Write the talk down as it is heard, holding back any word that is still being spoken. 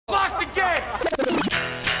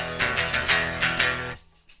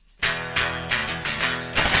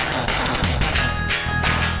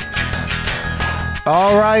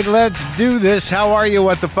All right, let's do this. How are you,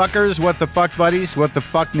 what the fuckers, what the fuck buddies, what the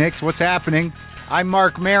fuck nicks, what's happening? I'm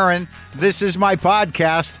Mark Maron. This is my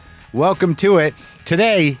podcast. Welcome to it.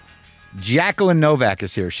 Today, Jacqueline Novak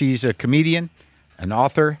is here. She's a comedian, an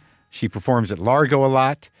author. She performs at Largo a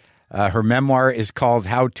lot. Her memoir is called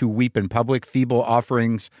How to Weep in Public, Feeble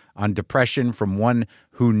Offerings on Depression from One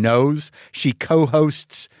Who Knows. She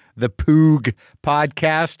co-hosts the Poog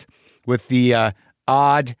podcast with the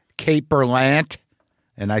odd Kate Berlant.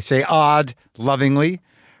 And I say odd lovingly.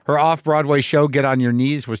 Her off-Broadway show, Get on Your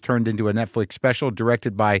Knees, was turned into a Netflix special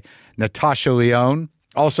directed by Natasha Lyonne.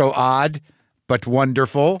 Also odd, but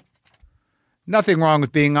wonderful. Nothing wrong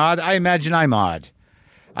with being odd. I imagine I'm odd.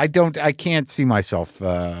 I can't see myself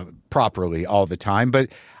properly all the time, but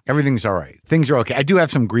everything's all right. Things are okay. I do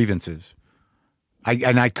have some grievances.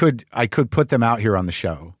 I could put them out here on the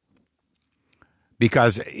show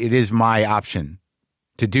because it is my option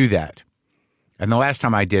to do that. And the last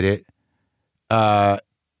time I did it, I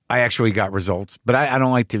actually got results. But I don't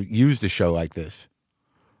like to use the show like this.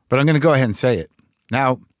 But I'm going to go ahead and say it.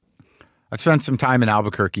 Now, I've spent some time in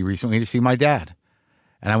Albuquerque recently to see my dad.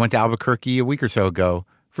 And I went to Albuquerque a week or so ago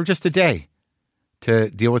for just a day to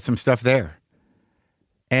deal with some stuff there.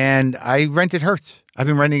 And I rented Hertz. I've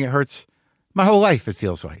been renting at Hertz my whole life, it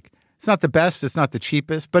feels like. It's not the best. It's not the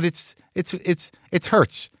cheapest. But it's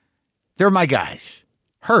Hertz. They're my guys.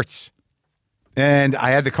 Hertz. And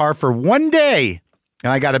I had the car for 1 day,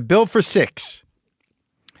 and I got a bill for 6.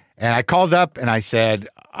 And I called up, and I said,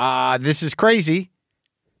 this is crazy.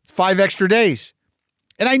 It's 5 extra days.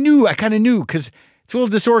 And I kind of knew, because it's a little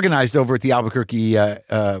disorganized over at the Albuquerque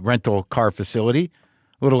rental car facility,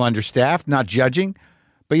 a little understaffed, not judging.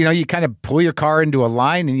 But, you kind of pull your car into a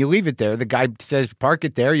line, and you leave it there. The guy says, park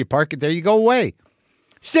it there, you go away.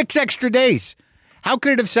 6 extra days. How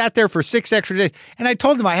could it have sat there for 6 extra days? And I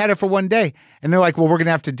told them I had it for 1 day. And they're like, well, we're going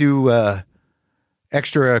to have to do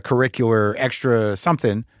extra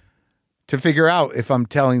something to figure out if I'm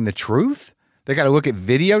telling the truth. They got to look at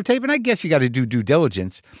videotape. And I guess you got to do due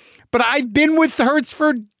diligence. But I've been with Hertz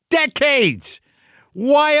for decades.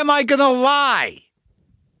 Why am I going to lie?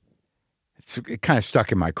 It kind of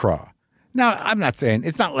stuck in my craw. Now, I'm not saying,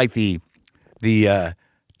 it's not like the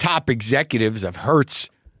top executives of Hertz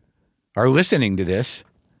are listening to this,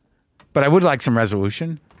 but I would like some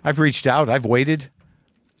resolution. I've reached out. I've waited,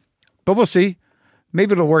 but we'll see.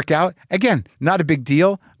 Maybe it'll work out. Again, not a big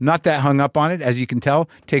deal. Not that hung up on it, as you can tell,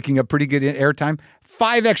 taking up pretty good airtime.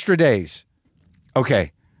 5 extra days.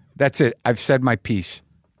 Okay, that's it. I've said my piece.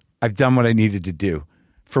 I've done what I needed to do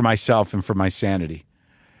for myself and for my sanity.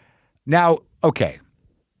 Now, okay,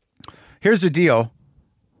 here's the deal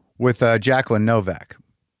with Jacqueline Novak.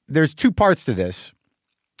 There's 2 parts to this.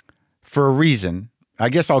 For a reason. I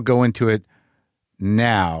guess I'll go into it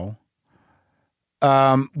now.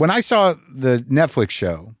 When I saw the Netflix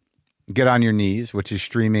show, Get on Your Knees, which is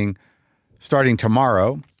streaming starting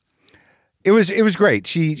tomorrow, it was great.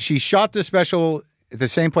 She shot the special at the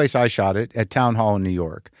same place I shot it, at Town Hall in New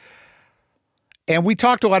York. And we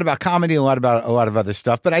talked a lot about comedy, a lot of other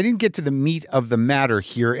stuff, but I didn't get to the meat of the matter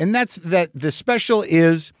here. And that's that the special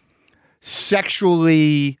is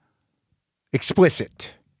sexually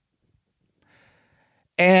explicit.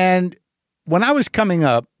 And when I was coming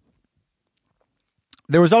up,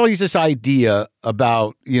 there was always this idea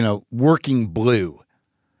about, working blue.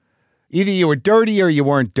 Either you were dirty or you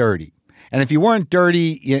weren't dirty. And if you weren't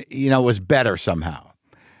dirty, it was better somehow.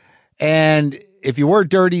 And if you were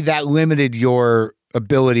dirty, that limited your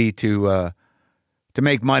ability to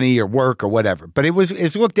make money or work or whatever. But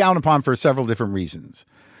it's looked down upon for several different reasons.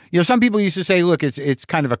 Some people used to say, look, it's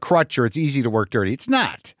kind of a crutch or it's easy to work dirty. It's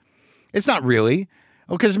not. It's not really.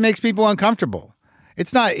 Because it makes people uncomfortable.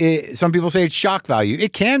 It's not, some people say it's shock value.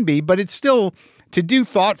 It can be, but it's still, to do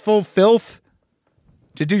thoughtful filth,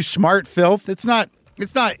 to do smart filth, it's not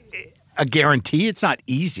a guarantee. It's not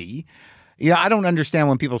easy. I don't understand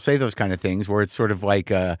when people say those kind of things where it's sort of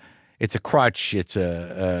like, it's a crutch, it's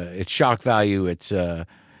shock value,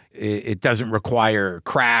 it doesn't require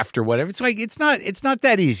craft or whatever. It's like, it's not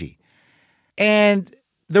that easy. And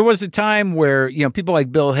there was a time where, people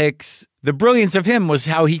like Bill Hicks, the brilliance of him was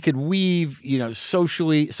how he could weave,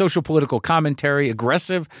 social political commentary,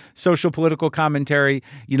 aggressive social political commentary,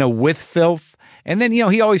 with filth. And then,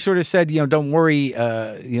 he always sort of said, don't worry,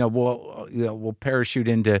 we'll parachute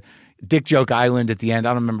into Dick Joke Island at the end.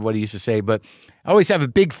 I don't remember what he used to say, but I always have a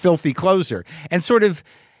big filthy closer. And sort of,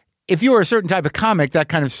 if you were a certain type of comic, that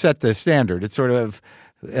kind of set the standard. It sort of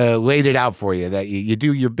laid it out for you that you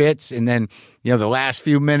do your bits and then, the last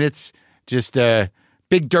few minutes, just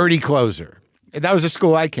big dirty closer. That was the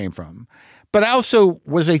school I came from. But I also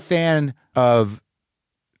was a fan of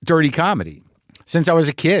dirty comedy since I was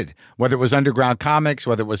a kid, whether it was underground comics,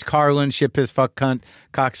 whether it was Carlin, shit, piss, fuck, cunt,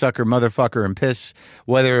 cocksucker, motherfucker, and piss,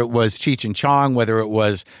 whether it was Cheech and Chong, whether it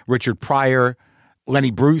was Richard Pryor,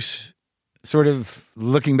 Lenny Bruce, sort of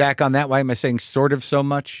looking back on that. Why am I saying sort of so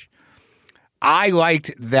much? I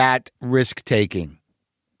liked that risk-taking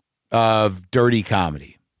of dirty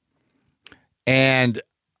comedy. And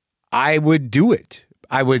I would do it.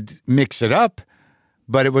 I would mix it up,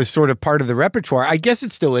 but it was sort of part of the repertoire. I guess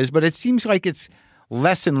it still is, but it seems like it's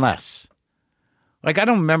less and less. Like, I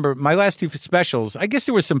don't remember my last two specials. I guess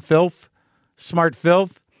there was some filth, smart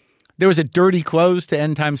filth. There was a dirty close to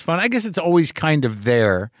End Times Fun. I guess it's always kind of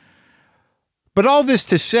there. But all this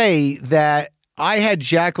to say that I had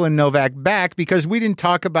Jacqueline Novak back because we didn't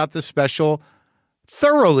talk about the special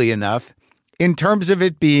thoroughly enough in terms of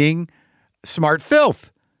it being smart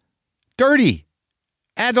filth, dirty,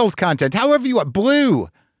 adult content, however you want, blue.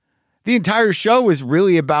 The entire show is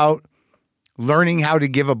really about learning how to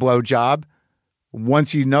give a blowjob.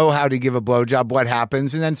 Once you know how to give a blowjob, what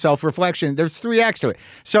happens, and then self-reflection. There's 3 acts to it.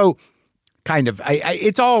 So kind of,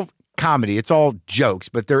 it's all comedy. It's all jokes,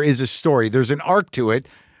 but there is a story. There's an arc to it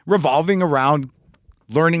revolving around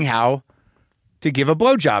learning how to give a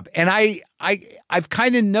blowjob. And I've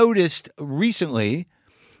kind of noticed recently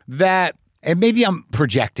that, and maybe I'm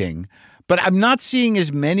projecting, but I'm not seeing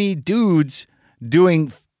as many dudes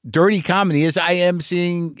doing dirty comedy as I am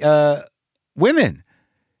seeing women.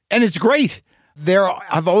 And it's great. There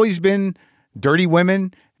have always been dirty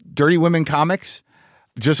women comics,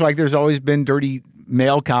 just like there's always been dirty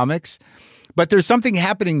male comics. But there's something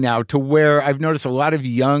happening now to where I've noticed a lot of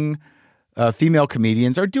young female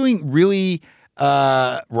comedians are doing really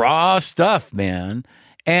raw stuff, man.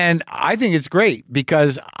 And I think it's great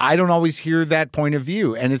because I don't always hear that point of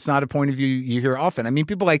view. And it's not a point of view you hear often. I mean,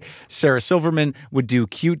 people like Sarah Silverman would do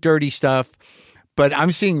cute, dirty stuff. But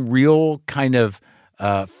I'm seeing real kind of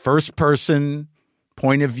first person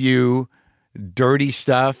point of view, dirty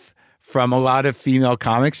stuff from a lot of female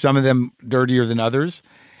comics, some of them dirtier than others.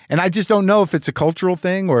 And I just don't know if it's a cultural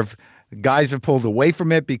thing or if guys have pulled away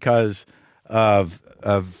from it because of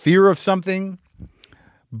fear of something.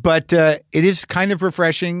 But it is kind of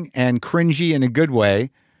refreshing and cringy in a good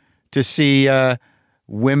way to see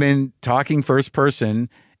women talking first person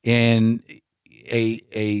in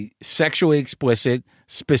a sexually explicit,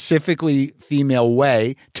 specifically female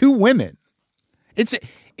way to women.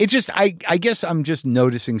 It just, I guess I'm just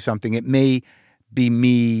noticing something. It may be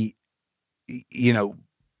me, you know,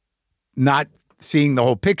 not seeing the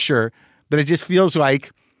whole picture, but it just feels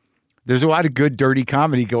like there's a lot of good, dirty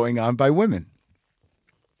comedy going on by women,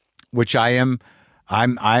 which I'm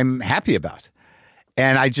happy about.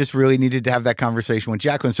 And I just really needed to have that conversation with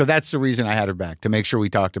Jacqueline. So that's the reason I had her back, to make sure we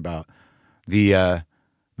talked about the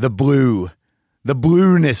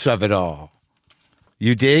blueness of it all.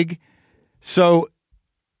 You dig? So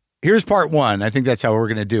here's part 1. I think that's how we're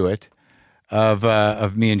going to do it,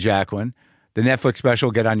 of me and Jacqueline. The Netflix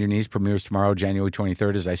special, Get on Your Knees, premieres tomorrow, January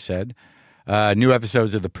 23rd, as I said. New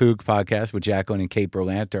episodes of the Poog podcast with Jacqueline and Kate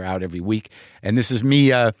Berlant are out every week. And this is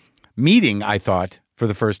me meeting, I thought, for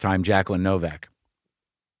the first time, Jacqueline Novak.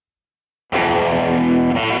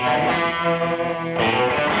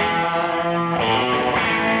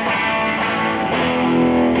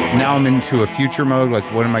 Now I'm into a future mode. Like,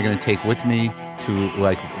 what am I going to take with me to,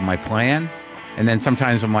 like, my plan? And then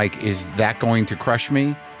sometimes I'm like, is that going to crush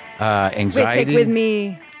me? Anxiety. Wait, take with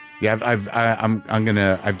me. Yeah,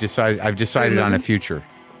 I've decided on a future.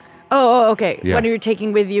 Oh, okay. Yeah. What are you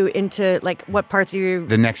taking with you into, like, what parts of your...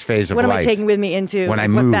 The next phase of life. What am I taking with me into... When I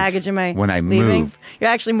what move. Baggage am I When I leaving? move.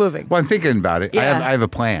 You're actually moving. Well, I'm thinking about it. Yeah. I have a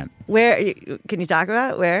plan. Where? Can you talk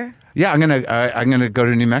about where? Yeah, I'm gonna go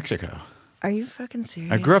to New Mexico. Are you fucking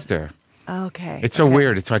serious? I grew up there. Okay. It's so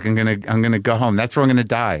weird. It's like I'm gonna go home. That's where I'm gonna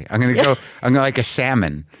die. I'm gonna like a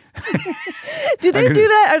salmon. Do they do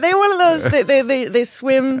that? Are they one of those? They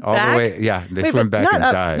swim all back? the way. Yeah, they swim back and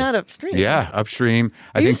die. Not upstream. Yeah, upstream.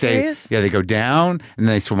 Are you serious? They go down and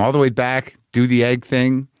then they swim all the way back, do the egg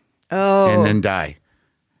thing, and then die.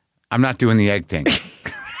 I'm not doing the egg thing.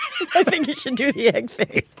 I think you should do the egg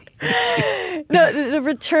thing. No, the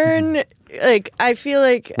return. Like, I feel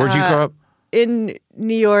like. Where'd you grow up? In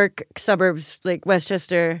New York suburbs, like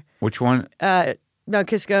Westchester. Which one? Mount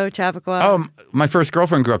Kisco, Chappaqua. Oh, my first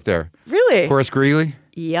girlfriend grew up there. Really? Horace Greeley.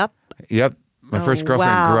 Yep. My first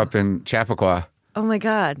girlfriend grew up in Chappaqua. Oh my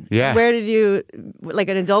God. Yeah. Where did you, like,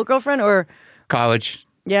 an adult girlfriend or? College.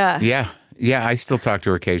 Yeah. Yeah. Yeah, I still talk to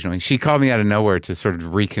her occasionally. She called me out of nowhere to sort of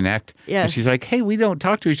reconnect. Yes. And she's like, hey, we don't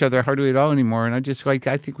talk to each other hardly at all anymore. And I just I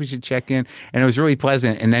think we should check in. And it was really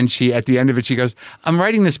pleasant. And then at the end of it, she goes, I'm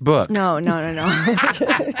writing this book. No.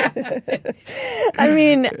 I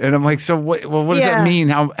mean. And I'm like, so what does that mean?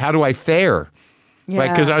 How do I fare? Yeah.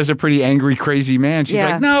 Like, because I was a pretty angry, crazy man. She's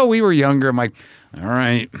like, no, we were younger. I'm like, all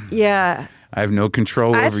right. Yeah. I have no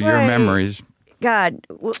control over your memories. God,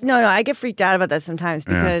 no, I get freaked out about that sometimes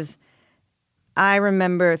because I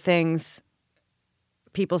remember things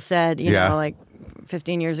people said, you know, like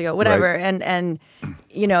 15 years ago, whatever, right. and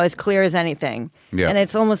you know, as clear as anything. Yeah. And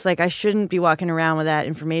it's almost like I shouldn't be walking around with that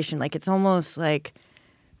information. Like it's almost like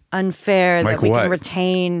unfair that we can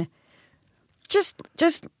retain just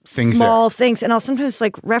things small things, and I'll sometimes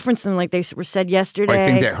like reference them like they were said yesterday. I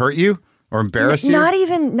think that hurt you. Or embarrass you? Not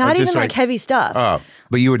even like heavy stuff. Oh,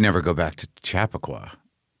 but you would never go back to Chappaqua.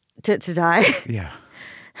 To die? Yeah.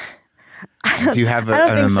 Do you have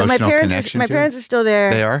an emotional connection My parents are still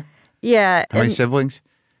there. They are? Yeah. How many siblings?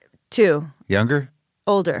 2. Younger?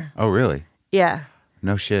 Older. Oh, really? Yeah.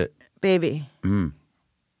 No shit. Baby. I'm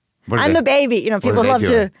the baby. You know, people love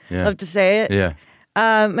to say it. Yeah.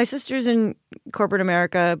 My sister's in corporate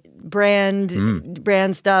America, brand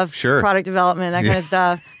stuff, product development, that kind of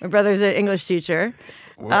stuff. My brother's an English teacher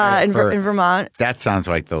in Vermont. That sounds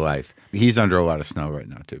like the life. He's under a lot of snow right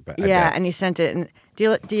now too. But yeah, and he sent it. And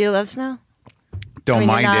do you love snow? Don't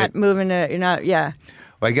mind you're not it. Moving to you're not. Yeah.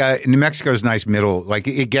 Like New Mexico's nice middle. Like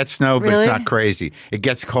it gets snow, but it's not crazy. It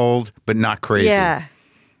gets cold, but not crazy. Yeah.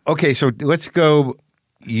 Okay, so let's go.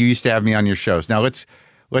 You used to have me on your shows. Now let's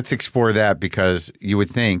explore that because you would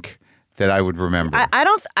think that I would remember.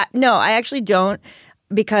 No, I actually don't,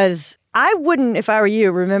 because I wouldn't, if I were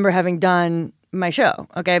you, remember having done my show,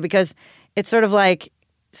 okay? Because it's sort of like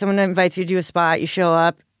someone invites you to do a spot, you show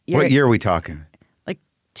up. What year are we talking? Like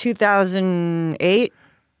 2008.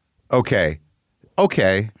 Okay.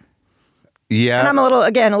 Yeah. And I'm a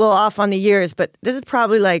little off on the years, but this is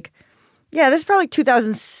probably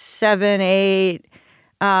 2007, 8,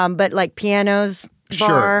 but like pianos. Bar.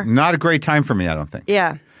 Sure. Not a great time for me, I don't think.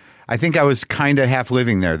 Yeah. I think I was kind of half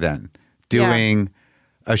living there then, doing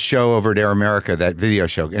a show over at Air America, that video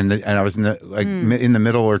show. And I was in the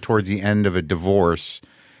middle or towards the end of a divorce.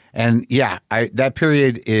 And that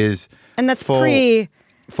period is and that's full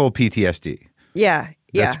PTSD. Yeah.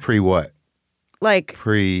 That's pre what? Like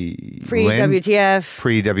pre WTF.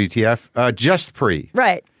 Pre WTF. Just pre.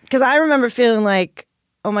 Right. Because I remember feeling like,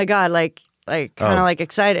 oh my God, like kind of like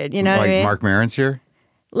excited, you know what I mean? Mark Maron's here?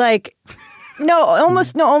 Like,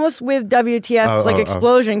 almost with WTF,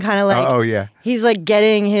 explosion, kind of like. Oh, yeah. He's like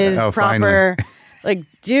getting his proper, like,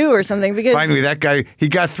 due or something. Because finally, that guy, he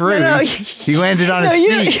got through. He landed on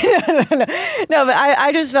his feet. No, but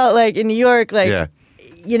I just felt like in New York, like,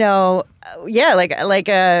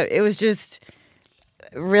 it was just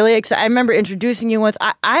really exciting. I remember introducing you once.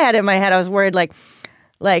 I had it in my head, I was worried, like,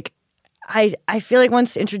 I feel like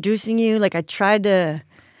once introducing you, like I tried to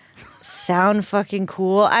sound fucking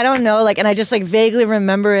cool. I don't know, like, and I just like vaguely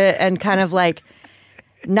remember it and kind of like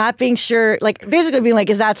not being sure, like basically being like,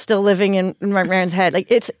 is that still living in Mark Maron's head? Like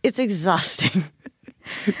it's exhausting.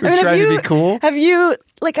 Trying to be cool? Have you,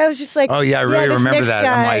 like, I was just like, oh yeah, I really remember that.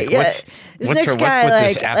 Guy, I'm like, what's with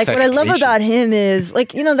like this what I love about him is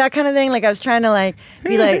like, you know, that kind of thing. Like I was trying to like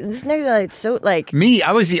be like, this next guy, it's so like me.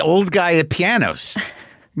 I was the old guy at pianos.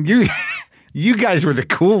 You guys were the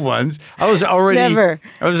cool ones. I was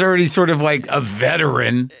already sort of like a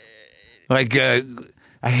veteran. Like I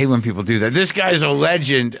hate when people do that. This guy's a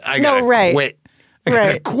legend. I gotta quit. I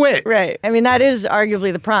gotta quit. Right. I mean, that is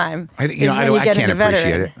arguably the prime. I can't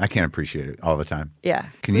appreciate it. I can't appreciate it all the time. Yeah.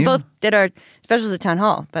 Can you? We both did our specials at Town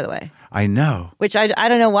Hall, by the way. I know. Which I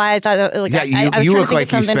don't know why I thought that, like, you look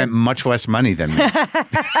like you spent much less money than me.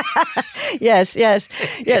 Yes. Yeah,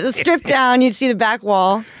 the strip down, you'd see the back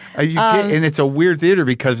wall. You did, and it's a weird theater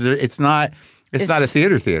because it's not a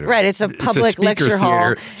theater. Right, it's a public lecture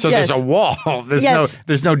hall. So there's a wall.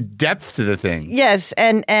 There's no depth to the thing. Yes,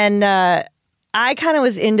 and I kind of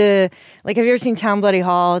was into, like, have you ever seen Town Bloody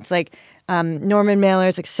Hall? It's like Norman Mailer.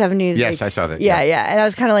 It's like 70s. Yes, like, I saw that. Yeah. And I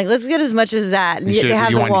was kind of like, let's get as much as that. And you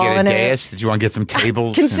wanted to get a dais? Did you want to get some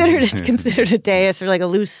tables? Considered a dais or like a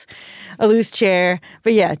loose chair.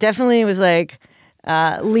 But yeah, definitely was like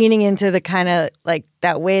leaning into the kind of like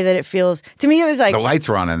that way that it feels. To me, it was like the lights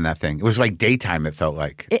were on in that thing. It was like daytime. It felt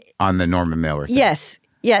like on the Norman Mailer thing.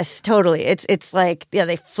 Yes, totally. It's like,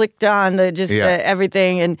 they flicked on the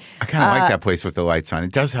everything, and I kind of like that place with the lights on.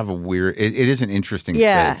 It does have a weird. It is an interesting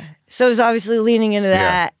space. So it was obviously leaning into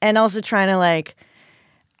that, and also trying to, like,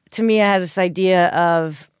 to me, I had this idea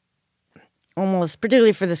of almost,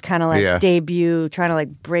 particularly for this kind of like debut, trying to like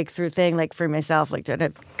break through thing, like for myself, like trying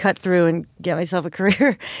to cut through and get myself a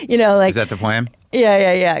career, like. Is that the plan?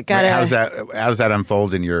 Yeah. Got it. How's that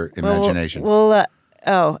unfold in your imagination?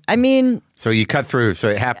 I mean. So you cut through, so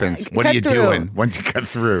it happens. What are you doing once you cut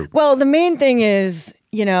through? Well, the main thing is,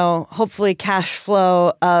 hopefully cash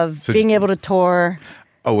flow of being able to tour.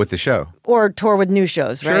 Oh, with the show? Or tour with new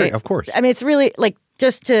shows, right? Sure, of course. I mean, it's really like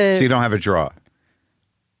just to. So you don't have a draw?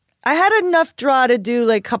 I had enough draw to do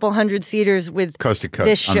like a couple 100-seaters with coast to coast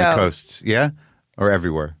this show. On the coasts, yeah? Or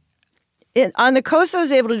everywhere? On the coast, I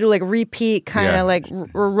was able to do like repeat kind of like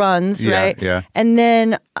runs, right? Yeah. And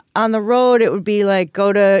then on the road, it would be like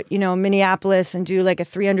go to, Minneapolis and do like a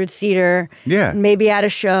 300-seater. Yeah. Maybe at a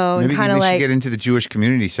show and kind of like. Maybe get into the Jewish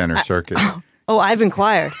Community Center circuit. Oh, I've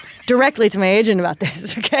inquired directly to my agent about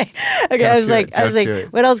this. Okay. I was like,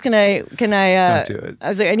 what else can I? Don't do it. I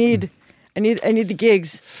was like, I need the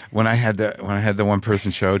gigs. When I had the one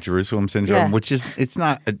person show, Jerusalem Syndrome, which is it's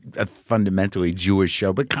not a fundamentally Jewish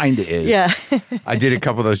show, but kind of is. Yeah. I did a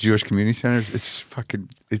couple of those Jewish community centers.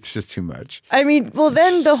 It's just too much. I mean, well,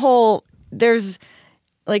 then there's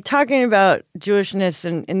like talking about Jewishness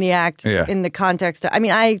and in the act in the context.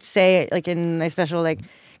 I say like in my special, like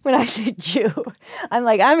when I say Jew, I'm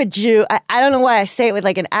like, I'm a Jew. I don't know why I say it with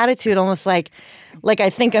like an attitude, almost like I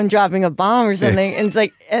think I'm dropping a bomb or something. And it's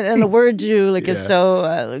like, and the word Jew is so,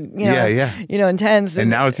 intense. And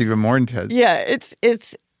now it's even more intense. Yeah.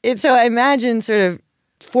 It's so I imagine sort of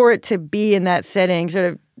for it to be in that setting, sort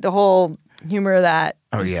of the whole humor of that.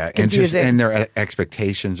 Oh yeah. Confusing. And their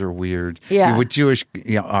expectations are weird. Yeah. With Jewish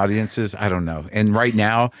audiences, I don't know. And right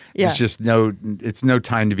now, it's just it's no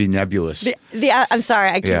time to be nebulous. I'm sorry,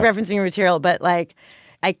 I keep referencing your material, but like,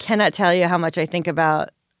 I cannot tell you how much I think about,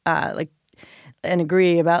 and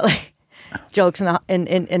agree about like jokes in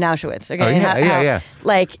Auschwitz. Okay? Yeah.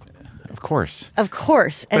 Like, of course,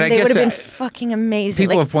 and they would have been fucking amazing.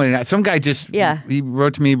 People have pointed out. Some guy he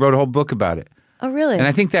wrote to me, wrote a whole book about it. Oh, really? And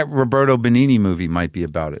I think that Roberto Benigni movie might be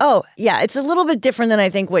about it. Oh, yeah, it's a little bit different than I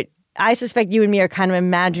think what. I suspect you and me are kind of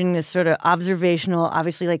imagining this sort of observational,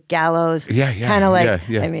 obviously like gallows, kind of like.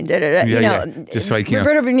 I mean, just like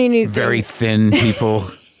Roberto Benigni, very thin people.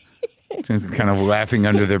 Kind of laughing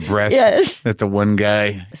under their breath at the one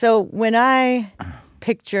guy. So when I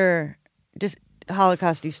picture just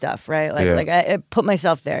Holocausty stuff, right? Like I put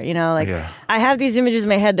myself there, I have these images in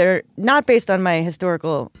my head that are not based on my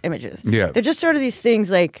historical images. Yeah. They're just sort of these things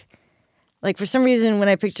like for some reason when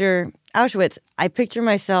I picture Auschwitz, I picture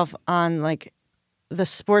myself on like the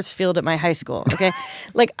sports field at my high school. Okay.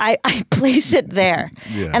 Like I place it there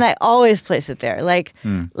and I always place it there. Like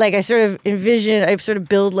I sort of envision, I sort of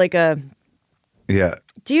build like a,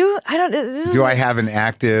 do I have an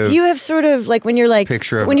active, do you have sort of like when you're like,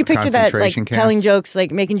 picture when you picture that, like camps? Telling jokes,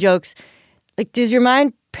 like making jokes, like does your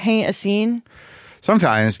mind paint a scene?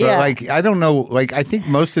 Sometimes, but like, I don't know, like, I think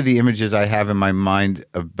most of the images I have in my mind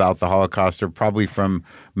about the Holocaust are probably from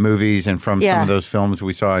movies and from some of those films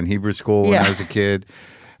we saw in Hebrew school when I was a kid,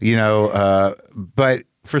 but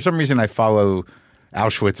for some reason I follow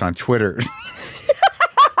Auschwitz on Twitter.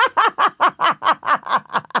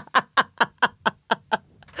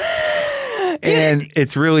 And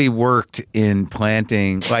it's really worked in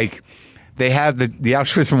planting, like, they have the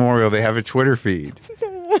Auschwitz Memorial, they have a Twitter feed.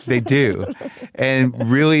 They do. And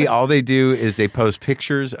really all they do is they post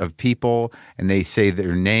pictures of people and they say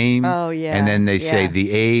their name. Oh, yeah. And then they say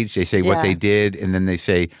the age. They say what they did. And then they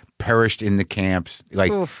say perished in the camps.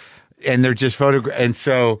 Like, and they're just and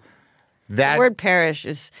so that. The word perish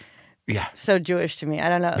is so Jewish to me. I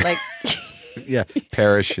don't know. Like.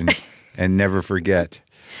 Perish and never forget.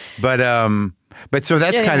 But so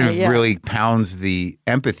that's kind of really pounds the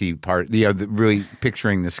empathy part, really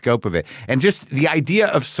picturing the scope of it. And just the idea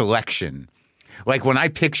of selection. Like when I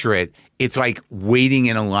picture it, it's like waiting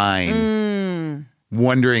in a line,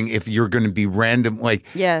 wondering if you're going to be random. Like,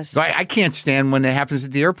 I can't stand when it happens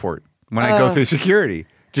at the airport, when I go through security.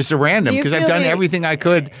 Just a random, because I've done everything I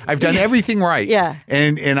could. I've done everything right. Yeah.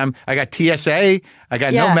 And I got TSA. I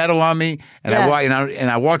got no medal on me. And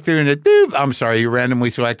I walk through and boop, I'm sorry, you're randomly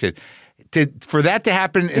selected. For that to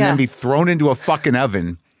happen and then be thrown into a fucking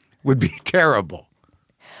oven would be terrible.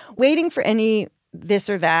 Waiting for any this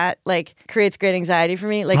or that like creates great anxiety for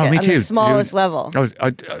me. Like on the smallest level. Oh,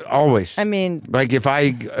 always. I mean, like if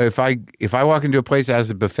I walk into a place that has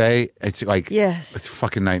a buffet, it's like it's a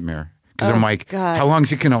fucking nightmare. Because I'm like, God. How long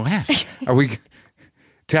is it going to last?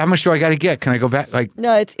 How much do I got to get? Can I go back? Like,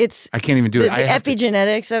 no, it's. I can't even do it. The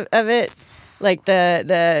epigenetics of it, like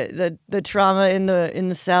the trauma in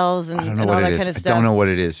the cells and, all that kind of stuff. I don't know what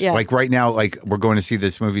it is. Yeah. Like right now, like we're going to see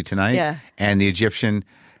this movie tonight, and the Egyptian.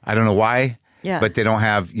 I don't know why. Yeah. But they don't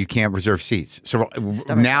have. You can't reserve seats. So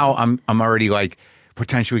Stomach now I'm already like, what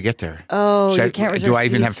time should we get there? Oh, you can't reserve Do I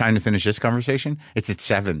even seats? have time to finish this conversation? It's at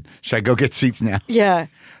 7. Should I go get seats now? Yeah.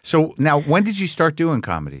 So now, when did you start doing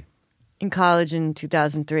comedy? In college in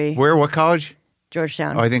 2003. Where? What college?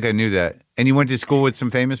 Georgetown. Oh, I think I knew that. And you went to school with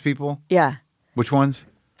some famous people? Yeah. Which ones?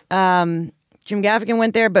 Jim Gaffigan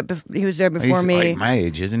went there, but he was there before He's me. like my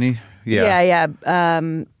age, isn't he? Yeah.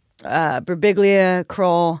 Birbiglia,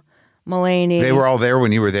 Kroll, Mulaney. They were all there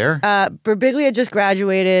when you were there? Birbiglia just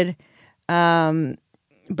graduated, but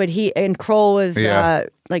Kroll was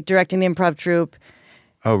like directing the improv troupe.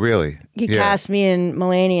 Oh, really? He cast me and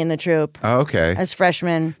Mulaney in the troupe. Oh, okay. As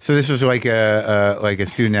freshmen. So this was like a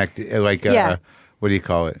student act, what do you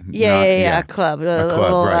call it? A club, a club,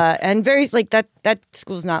 little, right. and very like that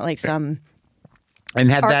school's not like some. And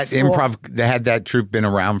had art that school. had that troupe been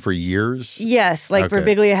around for years? Yes, like Okay.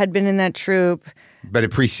 Birbiglia had been in that troupe. But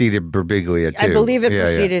it preceded Birbiglia too. I believe it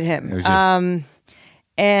preceded him. It was just,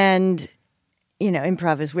 And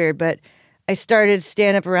improv is weird, but I started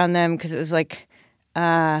stand up around them because it was like,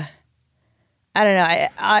 I don't know.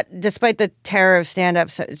 I despite the terror of stand up,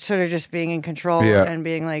 sort of just being in control and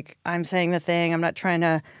being like, I'm saying the thing. I'm not trying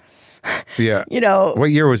to. yeah.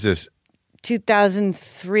 What year was this?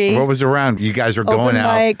 2003. What was around? You guys were going Open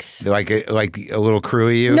out mics. like a little crew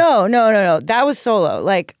of you? No. That was solo.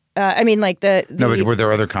 Like, the No, but were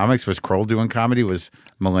there other comics? Was Kroll doing comedy? Was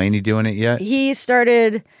Mulaney doing it yet? He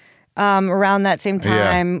started around that same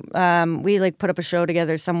time. We like put up a show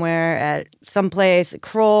together somewhere at some place.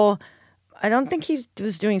 Kroll, I don't think he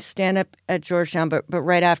was doing stand up at Georgetown, but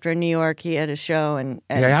right after in New York, he had a show. And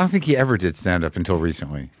I don't think he ever did stand up until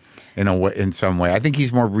recently. In some way, I think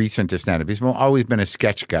he's more recent to stand up. He's always been a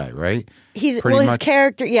sketch guy, right? His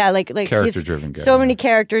character, like character-driven guy. So many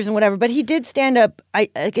characters and whatever. But he did stand up.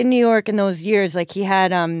 Like in New York in those years. Like he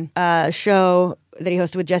had a show that he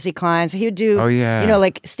hosted with Jesse Klein. So he would do,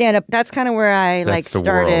 like stand up. That's kind of where I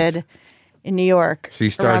started in New York. So you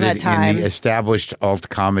started around that time. in the established alt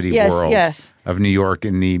comedy world of New York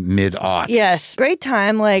in the mid-aughts. Yes, great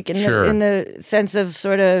time. Like in the sense of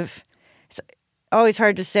sort of. Always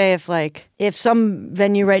hard to say if some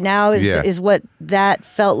venue right now is what that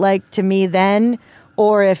felt like to me then,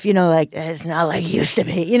 or if it's not like it used to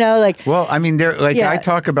be. Well, I mean, I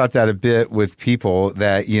talk about that a bit with people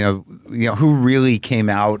that who really came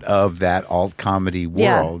out of that alt comedy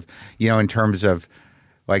world. In terms of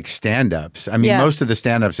like stand-ups. I mean, most of the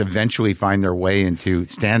stand-ups eventually find their way into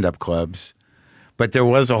stand-up clubs. But there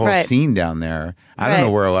was a whole scene down there. I don't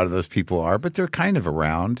know where a lot of those people are, but they're kind of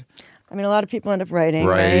around. I mean, a lot of people end up writing.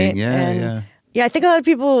 Right? Yeah, I think a lot of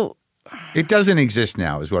people. It doesn't exist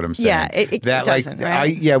now, is what I'm saying. Yeah, it doesn't.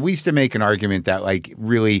 Right? We used to make an argument that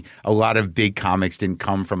really a lot of big comics didn't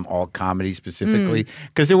come from alt comedy specifically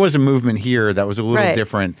because there was a movement here that was a little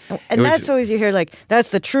different. And that's always you hear that's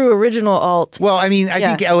the true original alt. Well, I mean,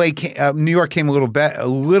 I think New York came a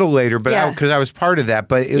little later, but because I was part of that.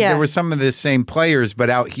 But there were some of the same players, but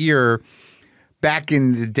out here. Back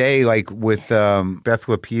in the day, like with Beth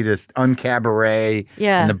Lapidus, Uncabaret,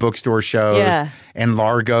 and the bookstore shows, and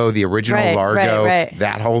Largo, the original Largo,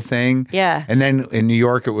 that whole thing. Yeah. And then in New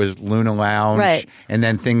York, it was Luna Lounge, and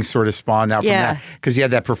then things sort of spawned out from that. Because you had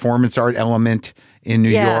that performance art element in New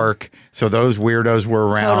York, so those weirdos were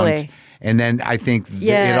around. Totally. And then I think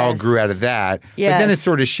it all grew out of that. Yes. But then it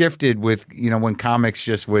sort of shifted with, when comics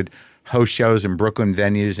just would host shows in Brooklyn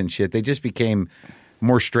venues and shit. They just became...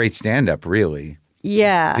 more straight stand-up, really.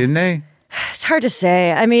 Yeah. Didn't they? It's hard to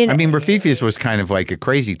say. I mean, Rafifi's was kind of like a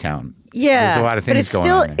crazy town. Yeah. There's a lot of things going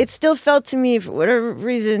on there. It still felt to me, for whatever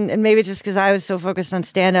reason, and maybe it's just because I was so focused on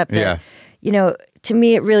stand-up, that, to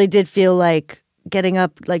me it really did feel like getting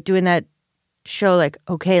up, like doing that show, like,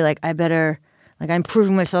 okay, like I better, like I'm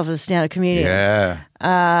proving myself as a stand-up comedian.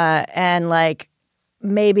 Yeah. And like,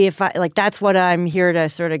 maybe if I that's what I'm here to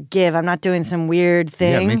sort of give. I'm not doing some weird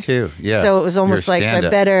thing. Yeah, me too. Yeah. So it was almost like, so I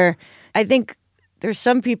better. I think there's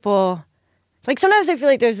some people. Like sometimes I feel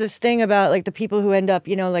like there's this thing about like the people who end up,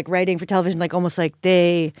 like writing for television, like almost like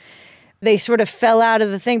they sort of fell out of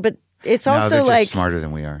the thing, but it's also they're like just smarter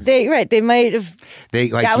than we are. They might have.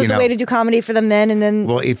 That was the way to do comedy for them then, and then.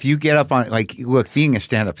 Well, if you get up on look, being a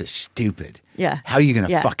stand-up is stupid. Yeah. How are you going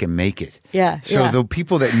to fucking make it? Yeah. So the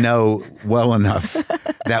people that know well enough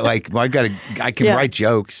that I can write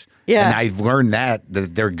jokes. Yeah. And I've learned that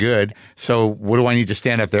they're good. So what do I need to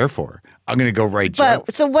stand up there for? I'm going to go write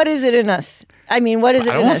jokes. So what is it in us? I mean, what is it in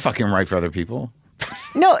us? I don't want to fucking write for other people.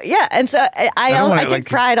 No, yeah. And so I take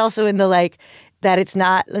pride also in the that it's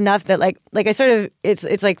not enough that like I sort of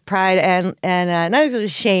it's like pride and not exactly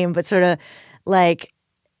shame, but sort of like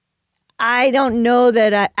I don't know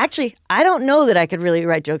that I don't know that I could really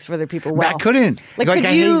write jokes for other people well. I couldn't. Like could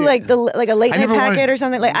you like a late night packet or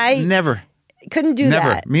something? Like I never couldn't do never.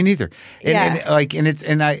 that. Me neither.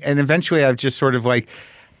 And eventually I've just sort of like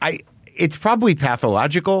it's probably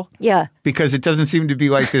pathological. Yeah. Because it doesn't seem to be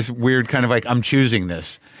like this weird kind of like I'm choosing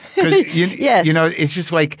this. Because yes. you know, it's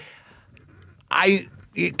just like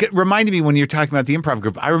it reminded me when you're talking about the improv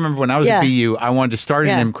group. I remember when I was at BU, I wanted to start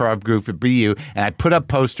an improv group at BU, and I put up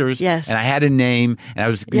posters, and I had a name, and I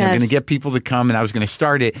was going to get people to come, and I was going to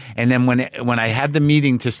start it. And then when I had the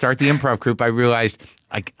meeting to start the improv group, I realized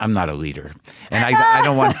I'm not a leader, and I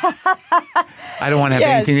don't want to have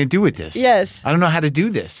anything to do with this. Yes, I don't know how to do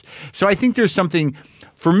this. So I think there's something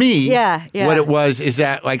for me. What it was is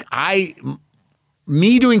that like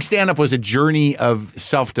me doing stand-up was a journey of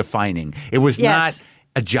self-defining. It was not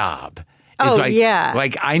a job. It's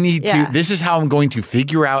like I need to, this is how I'm going to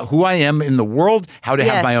figure out who I am in the world, how to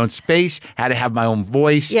have my own space, how to have my own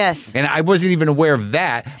voice. Yes. And I wasn't even aware of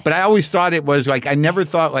that, but I always thought it was like, I never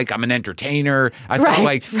thought like I'm an entertainer. I thought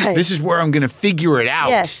like, this is where I'm going to figure it out.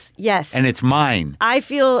 Yes. And it's mine. I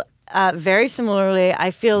feel very similarly.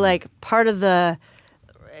 I feel like part of the,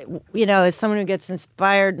 as someone who gets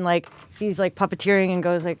inspired and like sees like puppeteering and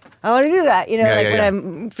goes like, I want to do that.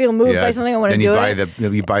 When I feel moved by something, I want to do it.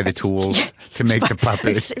 Then you buy the tools to make the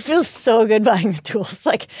puppets. It feels so good buying the tools.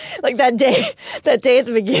 Like that day at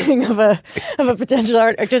the beginning of a potential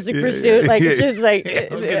artistic pursuit. Like it's just like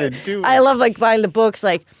I love like buying the books,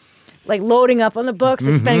 like loading up on the books,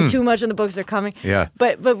 like spending too much on the books that are coming. Yeah.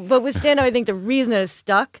 But with stand-up, I think the reason that it's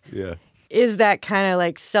stuck is that kind of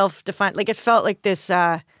like self-defined. Like it felt like this.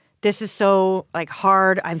 This is so like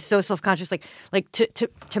hard. I'm so self-conscious. Like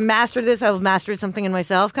to master this, I've mastered something in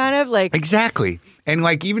myself. Kind of like exactly. And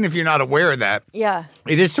like even if you're not aware of that,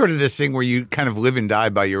 it is sort of this thing where you kind of live and die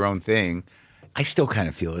by your own thing. I still kind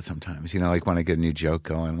of feel it sometimes, like when I get a new joke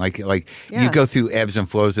going. Like you go through ebbs and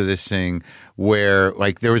flows of this thing where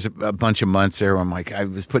like there was a bunch of months there where I'm like, I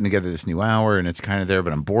was putting together this new hour and it's kind of there,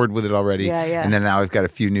 but I'm bored with it already. Yeah. And then now I've got a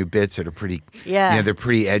few new bits that are pretty, they're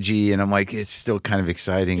pretty edgy and I'm like, it's still kind of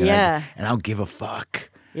exciting. And I don't give a fuck.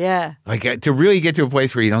 Yeah. Like to really get to a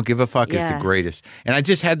place where you don't give a fuck is the greatest. And I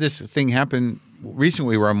just had this thing happen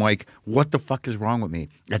recently where I'm like, what the fuck is wrong with me?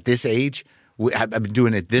 At this age, I've been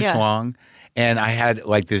doing it this long. And I had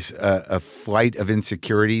like this a flight of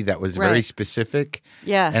insecurity that was very specific.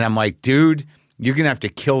 Yeah. And I'm like, dude, you're going to have to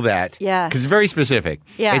kill that. Yeah. Because it's very specific.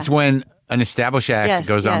 Yeah. It's when an established act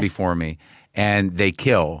goes on before me and they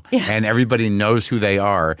kill and everybody knows who they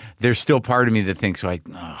are. There's still part of me that thinks like,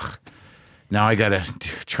 ugh, now I got to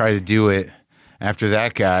try to do it after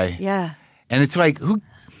that guy. Yeah. And it's like,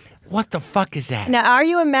 what the fuck is that? Now, are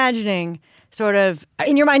you imagining... Sort of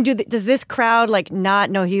in your mind, does this crowd like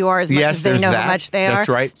not know who you are as much as they know how much they are? That's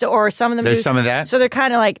right. So, or some of them. There's some of that. So they're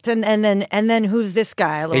kind of like, and then who's this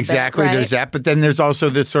guy? A little exactly. bit, right? There's that, but then there's also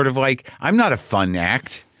this sort of like, I'm not a fun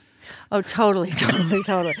act. Oh, totally.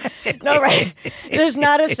 No, right. There's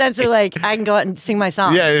not a sense of like I can go out and sing my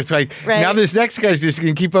song. Yeah, it's like now this next guy's just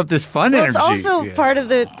going to keep up this fun energy. It's also part of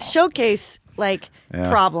the showcase.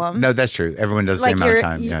 Problem. No, that's true. Everyone does the same amount of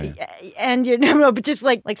time. And but just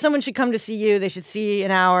like someone should come to see you. They should see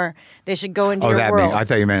an hour. They should go into your world. I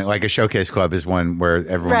thought you meant like a showcase club is one where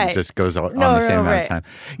everyone just goes on the same amount of time.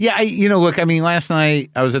 Yeah, look, I mean, last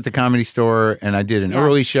night I was at the Comedy Store and I did an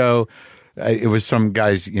early show. It was some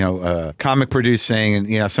guys, comic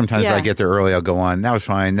producing, and sometimes if I get there early, I'll go on. That was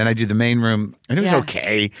fine. Then I did the main room, and it was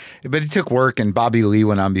okay, but it took work. And Bobby Lee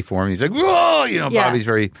went on before me. He's like, "Whoa!" Bobby's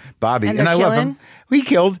very Bobby, and I love him. He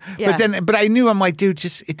killed, but I knew I'm like, dude,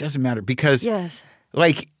 just it doesn't matter because,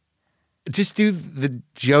 like, just do the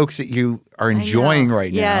jokes that you are enjoying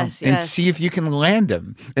right now, and see if you can land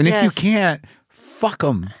them. And if you can't, fuck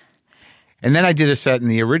them. And then I did a set in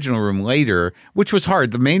the original room later, which was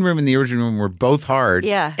hard. The main room and the original room were both hard.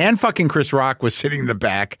 Yeah. And fucking Chris Rock was sitting in the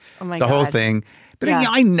back. Oh my God. The whole thing. But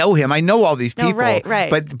I know him. I know all these people. Right.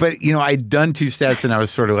 But I'd done 2 sets and I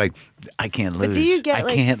was sort of like, I can't lose. But do you get,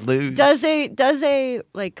 I can't lose. Does a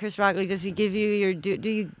like Chris Rock, like, does he give you your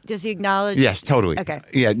does he acknowledge? Yes, totally. Okay.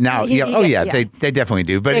 Yeah, now they definitely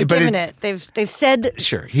do. But they've given it. They've said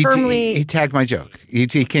sure. Firmly. He tagged my joke. He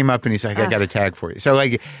came up and he's like, I got a tag for you. So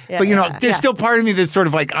like there's still part of me that's sort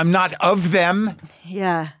of like I'm not of them.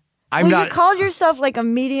 Yeah. You called yourself like a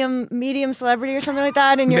medium celebrity or something like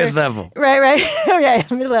that, and you're mid-level. Right. Okay,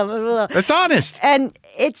 mid-level. That's honest. And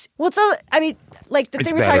it's like the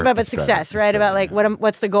thing we're talking about success, right? About like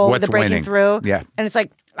what's the goal with the breaking winning? Through. Yeah. And it's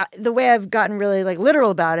like the way I've gotten really like literal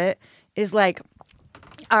about it is like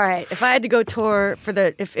all right, if I had to go tour for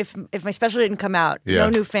if my special didn't come out, Yeah. no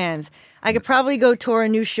new fans, I could probably go tour a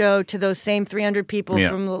new show to those same 300 people Yeah.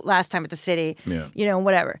 from last time at the city. Yeah. You know,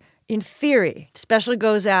 whatever. In theory, special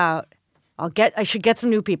goes out. I should get some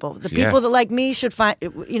new people. The Yeah. people that like me should find,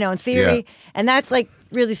 you know, in theory, Yeah. and that's like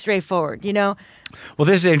really straightforward, you know? Well,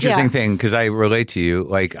 this is an interesting Yeah. thing because I relate to you.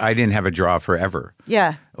 Like, I didn't have a draw forever.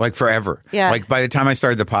 Yeah. Like forever. Yeah. Like by the time I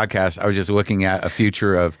started the podcast, I was just looking at a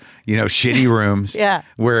future of, you know, shitty rooms. Yeah.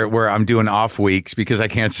 Where I'm doing off weeks because I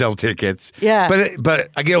can't sell tickets. Yeah. But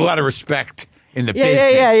I get a lot of respect in the Yeah,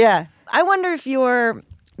 business. yeah. I wonder if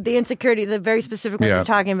the insecurity, the very specific one Yeah. you're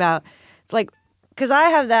talking about, like, because I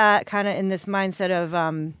have that kind of in this mindset of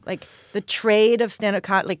like the trade of stand-up,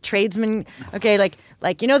 like tradesmen. Okay,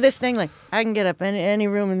 like you know this thing, like I can get up in any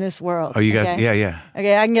room in this world. Oh, you got okay? yeah.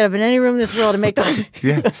 Okay, I can get up in any room in this world and make those,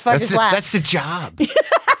 Yeah. those fuckers laugh. That's the job.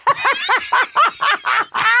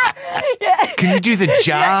 Can you do the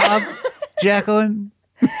job, Jacqueline?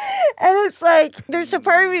 And it's like there's a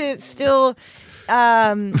part of me that's still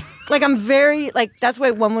like I'm very like that's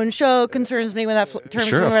why one woman show concerns me when that term.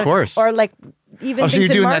 Sure, of course. Or like even. Oh, so things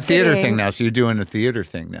you're in doing that theater marketing. thing now. So you're doing a theater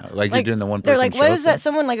thing now. Like you're doing the one person They're like, what show is that? thing?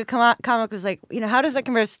 Someone like a comic was like, you know, how does that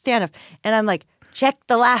compare to stand up? And I'm like, check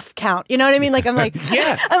the laugh count. You know what I mean? Like I'm like,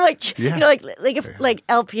 Yeah. I'm like, Yeah. you know, like if like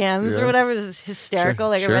LPMs Yeah. or whatever is hysterical. Sure,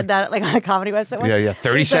 like sure. I read that like on a comedy website. Once. Yeah.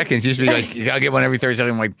 30 It's like- seconds. Used to be like, you gotta get one every 30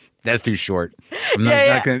 seconds. I'm like, that's too short. I'm not,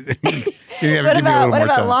 Yeah, not gonna. You have to What give me a about little what more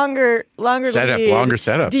about time. longer Setup, lead, longer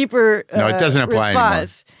setup. deeper? No, it doesn't apply anymore.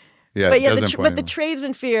 response. Yeah, But it yeah, doesn't but apply the anymore.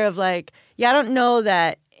 tradesman fear of like, yeah, I don't know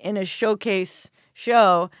that in a showcase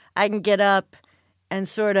show I can get up and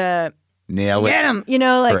sort of Nail it. get them, you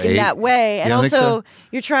know, like For in 8? that way. You And don't think also, so?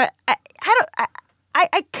 you're trying.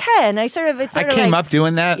 I can. I sort of. It's I sort of came like, up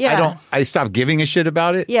doing that. Yeah. I stopped giving a shit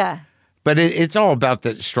about it. Yeah. But it's all about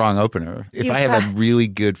the strong opener. If You I have a fa- really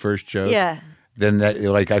good first joke, Yeah. then that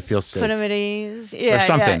like I feel safe. Put them at ease. Yeah. or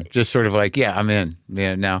something. Yeah. Just sort of like, yeah, I'm in.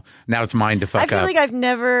 Yeah, now it's mine to fuck I feel up. like I've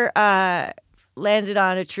never landed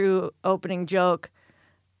on a true opening joke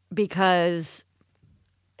because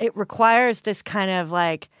it requires this kind of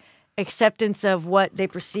like acceptance of what they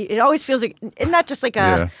perceive. It always feels like, and not just like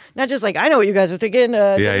not just like I know what you guys are thinking.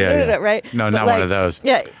 Yeah. Right? No, But not like, one of those.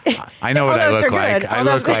 Yeah. I know what I Although if look they're like. good. I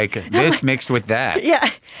Although look if they- like this mixed with that. Yeah.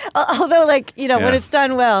 Although, like, you know, when Yeah. it's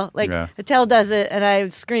done well, like, Yeah. Attell does it and I'm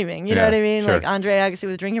screaming. You know Yeah, what I mean? sure. Like, Andre Agassi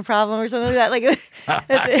with a drinking problem or something like that.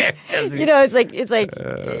 Like, Does he? you know, it's like,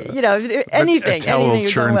 you know, anything. Attell anything will you've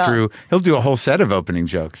done churn well. through. He'll do a whole set of opening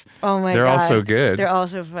jokes. Oh my They're God. all so good. They're all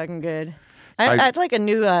so fucking good. I- I'd like a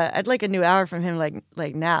new hour from him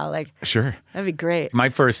like now. Like, Sure. that'd be great. My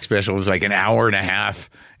first special was like an hour and a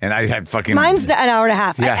half, and I had fucking. Mine's an hour and a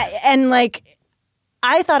half. Yeah. And like,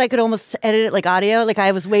 I thought I could almost edit it like audio. Like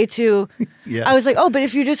I was way too. Yeah. I was like, oh, but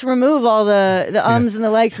if you just remove all the ums and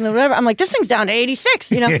the likes and the whatever, I'm like, this thing's down to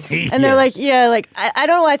 86. You know. And Yeah. they're like, yeah, like I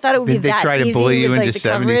don't know. I thought it would be Did they that try to easy bully you with, like, into the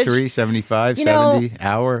coverage. 73, 75, You know, 70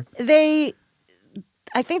 hour?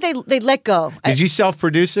 I think they let go. Did you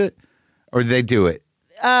self-produce it, or did they do it?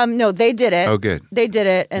 No, they did it. Oh, good. They did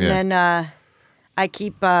it, and Yeah. then I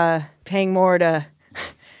keep paying more to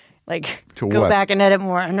like To go what? back and edit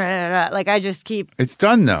more, and like I just keep. It's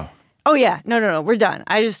done though. Oh yeah, no, we're done.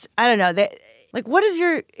 I don't know. Like, what has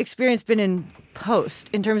your experience been in post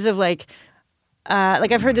in terms of like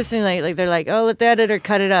I've heard this thing like they're like, oh, let the editor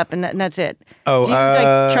cut it up, and that's it. Oh, do you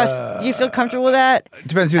like trust? Do you feel comfortable with that?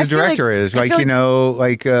 Depends who I the feel like- director is. I Like, feel you know,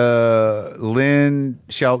 like Lynn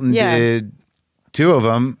Shelton Yeah. did 2 of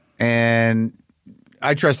them, and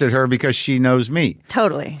I trusted her because she knows me.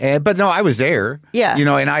 Totally. But no, I was there. Yeah. You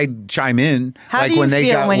know, and I chime in. How like do you when they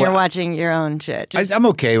feel got when you're watching your own shit? Just- I'm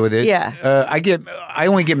okay with it. Yeah. I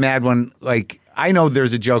only get mad when like I know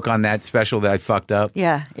there's a joke on that special that I fucked up.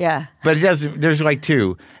 yeah. But it doesn't. There's like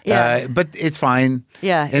 2. Yeah. But it's fine.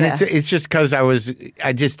 Yeah, And yeah. it's just because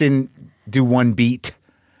I just didn't do one beat.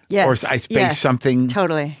 Yes, Or I spaced yes, something.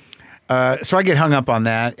 Totally. So I get hung up on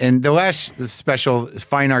that. And the last special,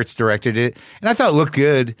 Fine Arts directed it, and I thought it looked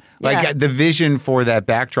good. Like Yeah. the vision for that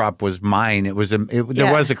backdrop was mine. There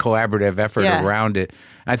Yeah. was a collaborative effort Yeah. around it.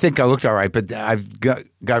 I think I looked all right, but I've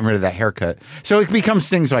gotten rid of that haircut. So it becomes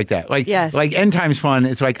things like that. Like Yes. like End Time's Fun.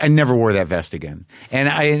 It's like I never wore that vest again, and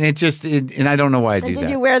I don't know why I do And did that.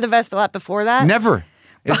 you wear the vest a lot before that? Never.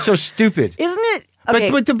 It's so stupid. Isn't it?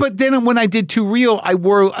 Okay. But then when I did Too Real, I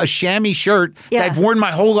wore a chamois shirt Yeah. that I've worn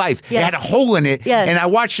my whole life. It Yes. had a hole in it. Yes. And I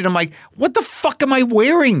watched it. I'm like, what the fuck am I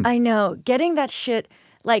wearing? I know. Getting that shit,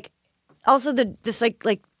 like, also this like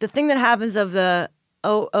the thing that happens of the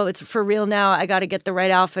oh it's for real now. I got to get the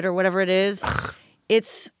right outfit or whatever it is.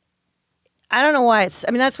 I don't know why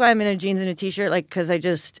that's why I'm in a jeans and a t-shirt, like, because I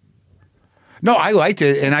just. No, I liked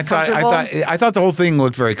it, and I thought the whole thing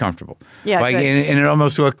looked very comfortable. Yeah, like, and it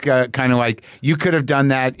almost looked kind of like you could have done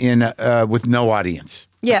that in with no audience.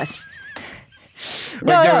 Yes.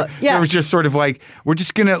 There was just sort of like, we're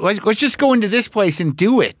just gonna let's just go into this place and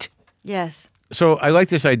do it. Yes. So I like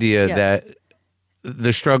this idea that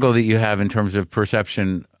the struggle that you have in terms of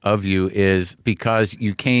perception of you is because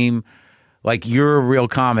you came, like, you're a real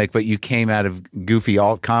comic, but you came out of goofy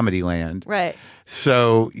alt comedy land. Right.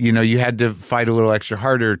 So, you had to fight a little extra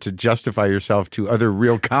harder to justify yourself to other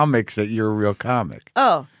real comics that you're a real comic.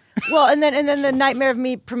 Oh, well, and then the nightmare of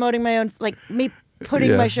me promoting my own, like, me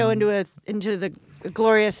putting my show into the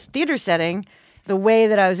glorious theater setting. The way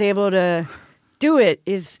that I was able to do it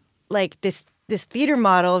is like this theater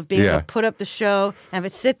model of being able to put up the show and have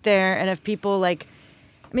it sit there, and have people like,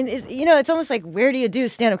 I mean, it's almost like, where do you do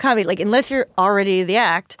stand-up comedy? Like, unless you're already the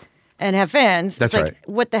act and have fans, that's it's right. Like,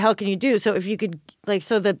 what the hell can you do? So if you could, like,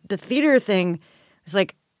 so the theater thing is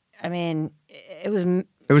like, I mean, it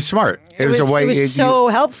was smart. It was a way. It was so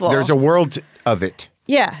helpful. There's a world of it.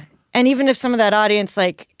 Yeah. And even if some of that audience,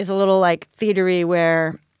 like, is a little, like, theatery,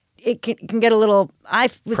 where it can get a little, I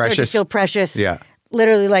would start to feel precious. Yeah.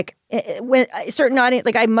 Literally, like, when a certain audience,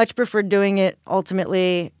 like, I much prefer doing it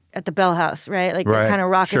ultimately at the Bell House, right? Like, the kind of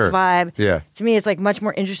raucous vibe. Yeah. To me, it's, like, much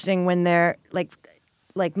more interesting when they're,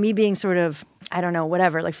 like me being sort of, I don't know,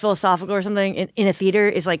 whatever, like philosophical or something in a theater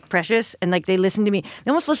is, like, precious. And, like, they listen to me.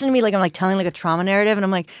 They almost listen to me like I'm, like, telling, like, a trauma narrative. And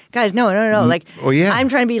I'm like, guys, no. Like, I'm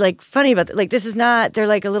trying to be, like, funny about it. Like, this is not, they're,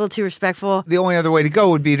 like, a little too respectful. The only other way to go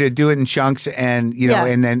would be to do it in chunks and,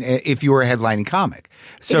 and then if you were a headlining comic.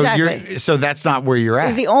 So exactly. so that's not where you're at.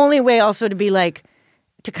 It's the only way also to be, like,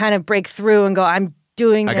 to kind of break through and go, I'm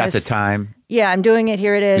doing this. I got the time. Yeah, I'm doing it.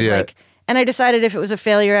 Here it is. Yeah. Like, and I decided if it was a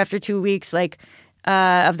failure after 2 weeks, like,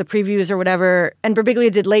 of the previews or whatever, and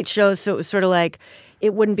Birbiglia did late shows, so it was sort of like,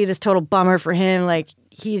 it wouldn't be this total bummer for him. Like,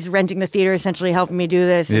 he's renting the theater, essentially helping me do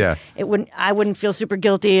this. Yeah. I wouldn't feel super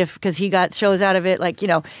guilty because he got shows out of it. Like,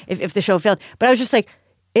 if the show failed. But I was just like,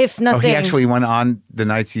 if nothing. Oh, he actually went on the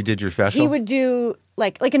nights you did your special? He would do,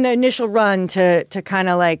 like in the initial run to kind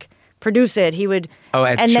of, like, produce it. He would. Oh,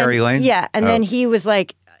 at Cherry Lane? Yeah. And then he was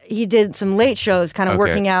like, he did some late shows, kind of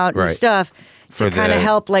working out and stuff to kind of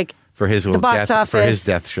help, like, for his the box office. For his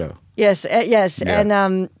death show. Yes, yes. Yeah.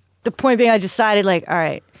 And the point being, I decided, like, all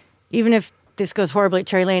right, even if this goes horribly at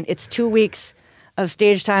Cherry Lane, it's 2 weeks of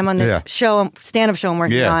stage time on this stand-up show I'm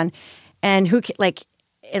working on. And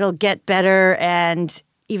it'll get better. And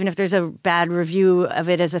even if there's a bad review of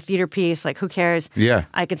it as a theater piece, like, who cares? Yeah.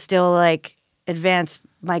 I could still, like, advance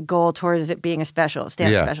my goal towards it being a stand-up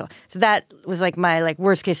special. So that was, like, my, like,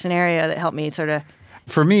 worst case scenario that helped me sort of.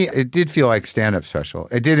 For me, it did feel like stand-up special.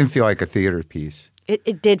 It didn't feel like a theater piece.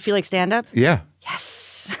 It did feel like stand-up? Yeah.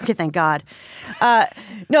 Yes. Okay, thank God.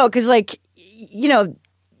 No, because, like,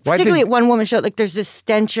 particularly at one-woman show, like, there's this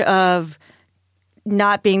stench of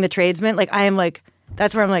not being the tradesman. Like, I am, like,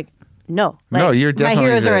 that's where I'm like, no. Like, no, you're definitely my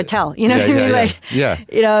heroes are a tell. You know what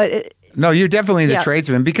I mean? No, you're definitely the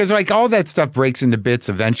tradesman, because, like, all that stuff breaks into bits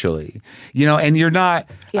eventually, and you're not.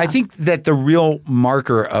 I think that the real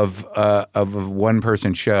marker of a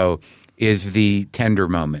one-person show is the tender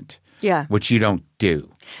moment, which you don't do.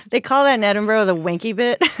 They call that in Edinburgh the wanky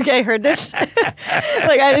bit. Okay, I heard this.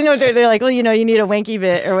 Like, I didn't know. They're like, well, you need a wanky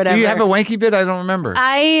bit or whatever. Do you have a wanky bit? I don't remember.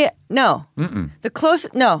 No.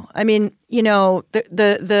 No. I mean,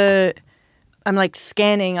 I'm, like,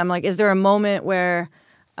 scanning. I'm like, is there a moment where?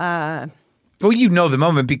 Well, the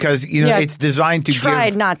moment because it's designed to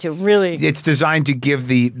tried not to really. It's designed to give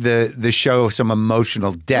the show some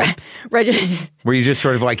emotional depth, right? Where you just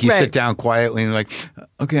sort of, like, you sit down quietly and, like,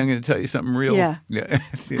 okay, I'm going to tell you something real. Yeah.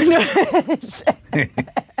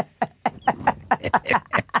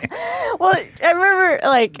 Well, I remember,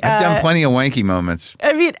 like, I've done plenty of wanky moments.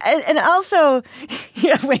 I mean, and also,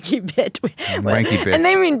 wanky bit, wanky bit, and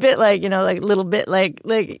they mean bit like like little bit, like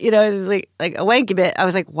it's like a wanky bit. I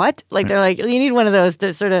was like, what? Like, they're like, you need one of those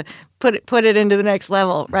to sort of put it into the next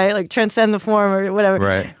level, right? Like, transcend the form or whatever.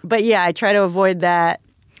 Right. But yeah, I try to avoid that.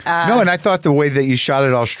 No, and I thought the way that you shot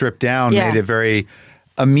it all stripped down made it very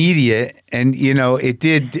immediate, and it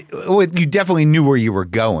did. You definitely knew where you were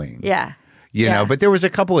going. Yeah. But there was a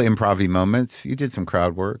couple of improv-y moments. You did some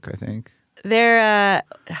crowd work, I think. You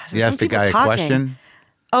asked a guy a question.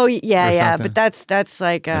 Oh yeah, but that's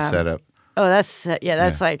like a setup. Oh, that's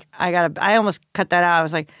like I almost cut that out. I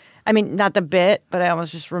was like, I mean, not the bit, but I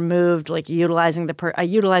almost just removed, like, utilizing I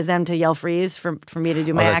utilized them to yell freeze for me to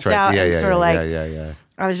do my act out. Yeah, yeah.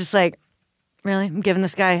 I was just like, really? I'm giving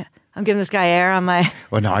this guy air on my.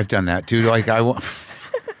 Well, no, I've done that too. Like,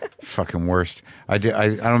 fucking worst. I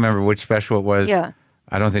don't remember which special it was. Yeah.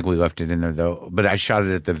 I don't think we left it in there though. But I shot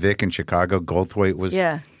it at the Vic in Chicago. Goldthwait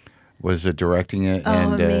was directing it. Oh,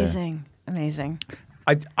 and, amazing. Amazing.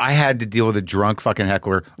 I had to deal with a drunk fucking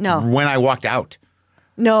heckler No. when I walked out.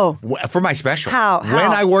 No. For my special. How? When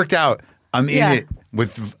I worked out, I'm in it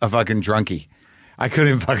with a fucking drunkie. I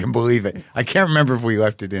couldn't fucking believe it. I can't remember if we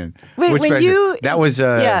left it in. Wait, which when special? you...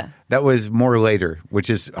 That was more later, which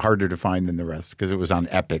is harder to find than the rest because it was on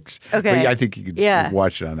Epix. Okay. But I think you could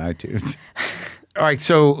watch it on iTunes. All right,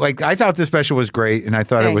 so like I thought the special was great, and I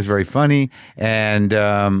thought it was very funny. And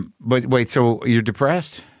but wait, so you're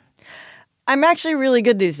depressed? I'm actually really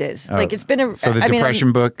good these days. Like it's been a so the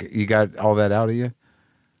depression book, you got all that out of you?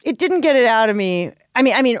 It didn't get it out of me.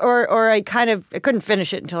 Or I couldn't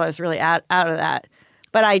finish it until I was really out of that.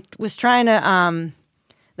 But I was trying to.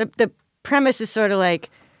 The premise is sort of like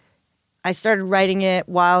I started writing it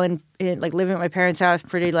while in like living at my parents' house,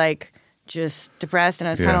 pretty like just depressed, and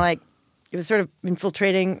I was kind of like it was sort of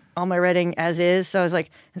infiltrating all my writing as is. So I was like,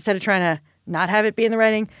 instead of trying to not have it be in the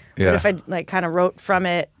writing, but if I like kind of wrote from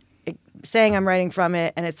it, saying I'm writing from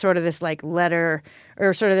it, and it's sort of this like letter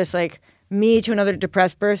or sort of this like me to another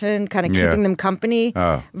depressed person, kind of keeping them company.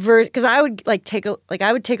 Because I would take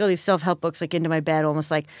all these self-help books like into my bed,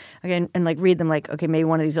 almost like again, and like read them like, okay, maybe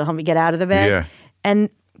one of these will help me get out of the bed. Yeah.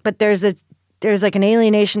 But there's like an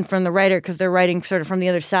alienation from the writer because they're writing sort of from the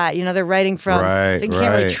other side. You know, they're writing from so you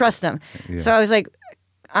can't really trust them. Yeah. So I was like,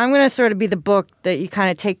 I'm going to sort of be the book that you kind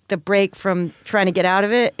of take the break from trying to get out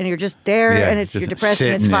of it, and you're just there, and you're depressed,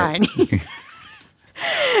 and it's fine.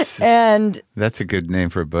 And that's a good name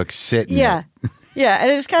for a book. Sitting. Yeah, and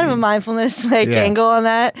it's kind of a mindfulness angle on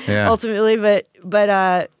that ultimately.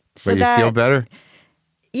 But so you feel better.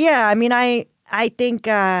 Yeah, I mean, I think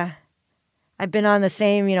I've been on the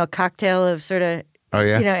same cocktail of sort of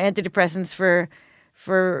antidepressants for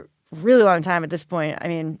a really long time at this point. I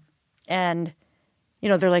mean, and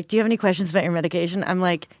they're like, "Do you have any questions about your medication?" I'm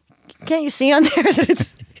like, "Can't you see on there that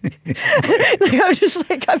it's?" Like, I'm just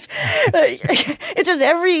like, it's just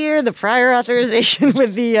every year the prior authorization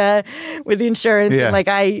with the insurance, and like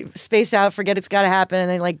I space out, forget it's got to happen, and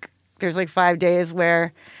then like there's like 5 days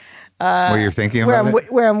where you're thinking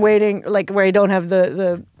about where I'm waiting, like where I don't have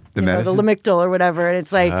the Lamictal or whatever, and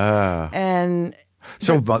it's like and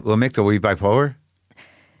so Lamictal, were you bipolar?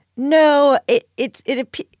 No, at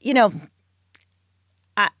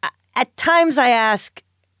times I ask,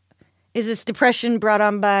 is this depression brought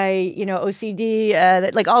on by,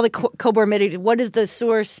 OCD, like all the comorbidity? What is the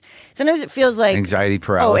source? Sometimes it feels like anxiety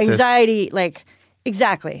paralysis. Oh, anxiety, like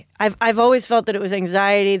exactly. I've always felt that it was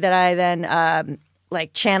anxiety that I then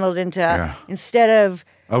like channeled into instead of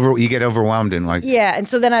you get overwhelmed and like and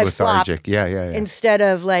so then I lethargic. Flop Yeah. Instead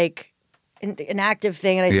of like an active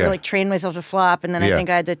thing, and I sort of like trained myself to flop, and then I think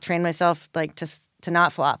I had to train myself like to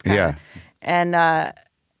not flop. Kinda. And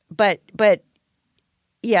but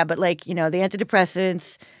like the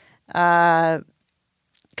antidepressants,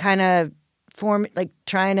 kind of like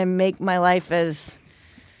trying to make my life as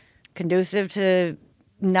conducive to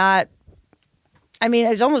not. I mean,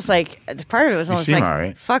 it's almost like part of it was almost like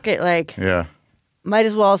right. Fuck it, like might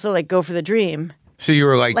as well also like go for the dream. So you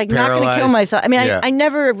were like not going to kill myself. I mean, I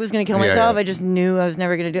never was going to kill myself. I just knew I was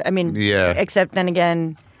never going to do it. I mean, except then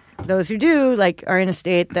again, those who do like are in a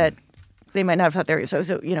state that they might not have thought they were.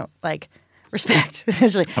 So like respect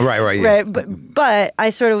essentially. Right. But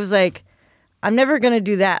I sort of was like, I'm never going to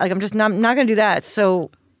do that. Like I'm not going to do that.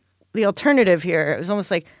 So the alternative here, it was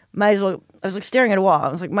almost like might as well. I was like staring at a wall. I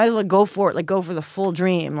was like, might as well go for it. Like go for the full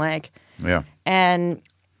dream. Like and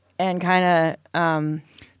kind of.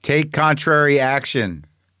 Take contrary action.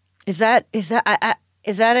 Is that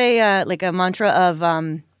a like a mantra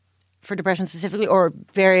of for depression specifically, or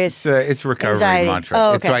various? It's a recovery anxiety mantra.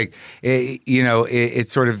 Oh, okay. It's like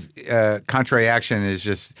it's sort of contrary action is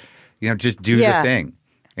just just do the thing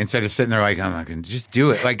instead of sitting there like I'm not going to just do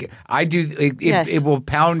it. Like I do, it will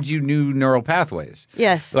pound you new neural pathways.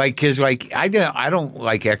 Yes, like because like I don't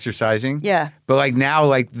like exercising. Yeah, but like now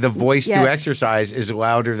like the voice through exercise is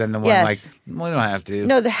louder than the one like we don't have to.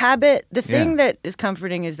 No, the thing that is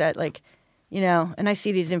comforting is that like and I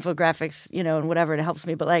see these infographics and whatever, and it helps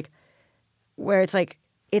me, but like where it's like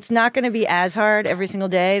it's not going to be as hard every single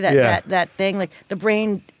day that thing, like the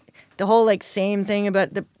brain, the whole like same thing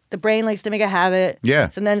about the brain likes to make a habit. Yeah.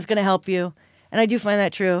 So then it's going to help you. And I do find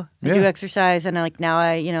that true. I do exercise, and I like now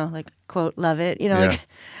I, like quote, love it. Like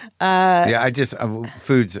I just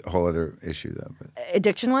food's a whole other issue though. But.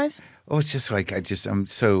 Addiction wise? Oh, it's just like I'm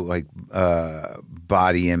so like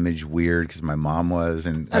body image weird because my mom was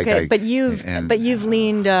and okay, but you've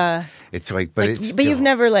leaned. It's like, you've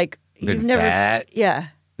never like been fat. Yeah.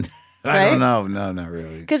 Right? I don't know. No, not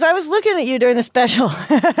really. Because I was looking at you during the special,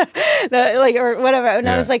 or whatever, and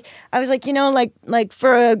I was like, like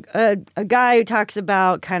for a guy who talks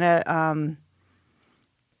about kind of,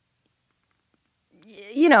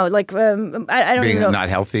 like I don't being even know, not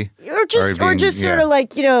healthy, or just sort of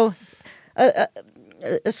like a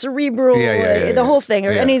cerebral, the whole thing,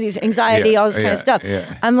 or any of these anxiety, all this kind of stuff.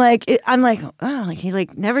 Yeah. I'm like, oh, like he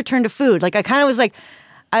like never turned to food. Like I was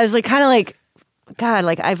kind of like. God,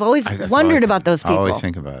 like I've always wondered about those people. I always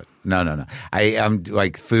think about it. No. I'm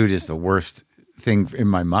like, food is the worst thing in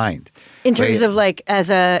my mind. In terms of like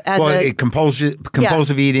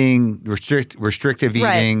compulsive eating, restrictive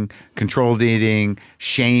eating, controlled eating,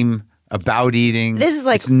 shame about eating. This is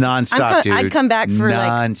like it's nonstop, dude. I'd come back for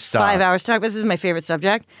non-stop. like 5 hours to talk. This is my favorite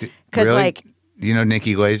subject because really? like you know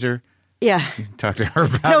Nikki Glaser. Yeah, talk to her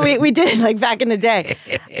about it. No, we did like back in the day.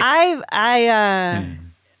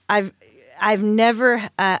 I've never.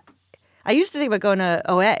 I used to think about going to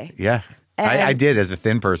OA. Yeah, I did as a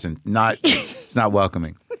thin person. It's not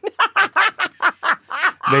welcoming.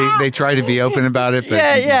 They try to be open about it,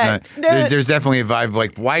 but there's definitely a vibe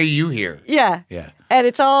like, why are you here? Yeah, and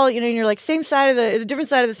it's all you're like same side it's a different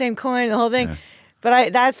side of the same coin, the whole thing. Yeah.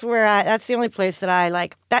 But that's the only place that I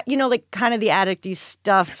like that like kind of the addicty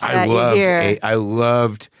stuff that you hear. I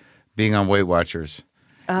loved being on Weight Watchers,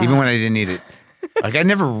 even when I didn't need it. Like I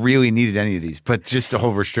never really needed any of these, but just the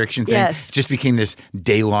whole restriction thing just became this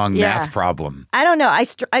day-long math problem. I don't know.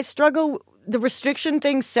 I struggle. The restriction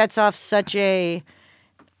thing sets off such a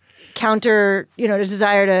counter,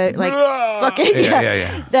 desire to like fuck it.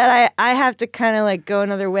 Yeah. That I have to kind of like go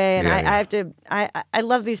another way, and I have to. I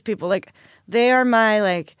love these people. Like they are my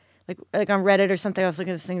like on Reddit or something. I was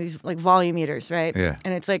looking at this thing, these like volume eaters, right? Yeah.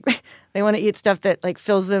 And it's like they want to eat stuff that like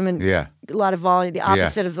fills them and a lot of volume. The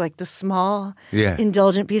opposite of like the small,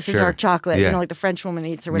 indulgent piece of dark chocolate, like the French woman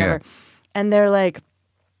eats or whatever. Yeah. And they're like,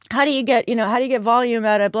 how do you get volume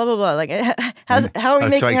out of blah blah blah? Like, how are we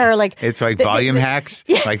making her like? It's like volume hacks,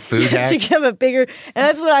 like food hacks. To give a bigger, and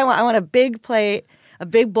that's what I want. I want a big plate, a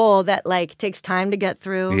big bowl that like takes time to get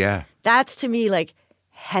through. Yeah. That's to me like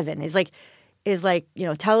heaven. Is like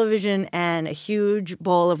television and a huge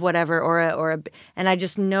bowl of whatever and I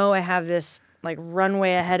just know I have this like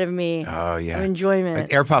runway ahead of me of enjoyment.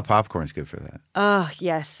 Like air popcorn's good for that. Oh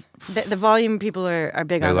yes, the volume people are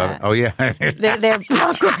big on that. It. Oh yeah, they're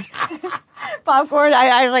popcorn. Popcorn.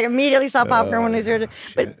 I like immediately saw popcorn when they started.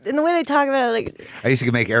 But in the way they talk about it, like I used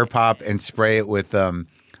to make air pop and spray it with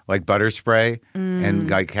like butter spray and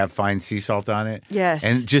like have fine sea salt on it. Yes.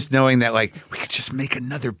 And just knowing that like we could just make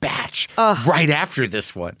another batch right after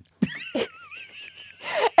this one.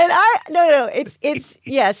 And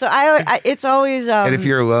it's so it's always and if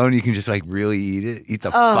you're alone you can just like really eat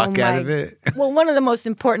the fuck out of it. Well, one of the most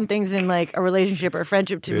important things in like a relationship or a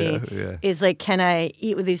friendship to me is like, can I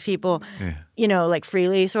eat with these people like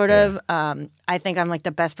freely sort of. I think I'm like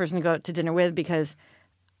the best person to go to dinner with because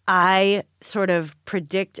I sort of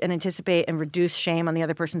predict and anticipate and reduce shame on the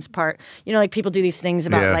other person's part. Like people do these things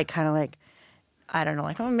about like kind of like, I don't know,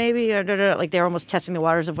 like, oh, maybe, like they're almost testing the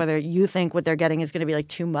waters of whether you think what they're getting is going to be like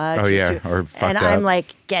too much. Oh, yeah, or fucked and up. I'm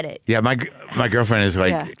like, get it. Yeah, my girlfriend is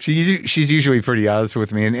like, she's usually pretty honest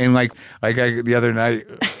with me. And like the other night,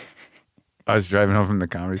 I was driving home from the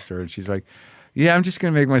Comedy Store and she's like, yeah, I'm just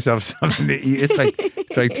going to make myself something to eat.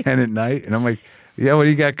 It's like 10 at night. And I'm like, yeah, what do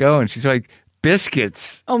you got going? She's like,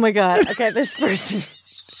 biscuits. Oh my God. Okay, this person.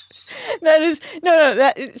 That is no.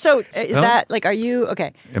 That like, are you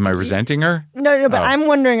okay? Am I resenting her? No. But I'm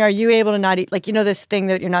wondering, are you able to not eat? Like, this thing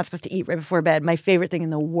that you're not supposed to eat right before bed. My favorite thing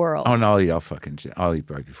in the world. Oh no, I'll eat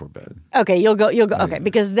right before bed. Okay, you'll go. Okay,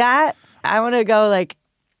 because that I want to go like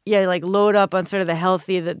load up on sort of the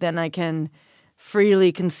healthy that then I can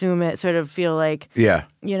freely consume it. Sort of feel like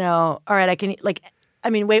all right, I can eat like. I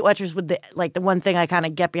mean, Weight Watchers would the one thing I kind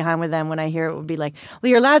of get behind with them when I hear it would be like, well,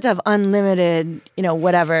 you're allowed to have unlimited,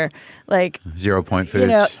 whatever, like 0 point foods.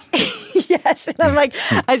 Yes, and I'm like,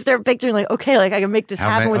 I start picturing like, okay, like I can make this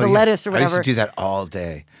happen with the lettuce or whatever. I used to do that all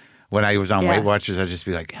day. When I was on Weight Watchers, I'd just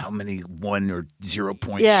be like, how many 1 or 0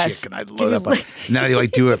 point shit can I load up on? And then I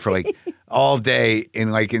like do it for like all day,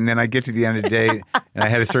 and then I get to the end of the day, and I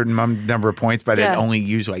had a certain number of points, but I'd only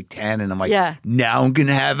use like 10, and I'm like, now I'm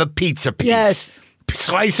gonna have a pizza piece. Yes.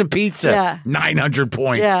 Slice of pizza, 900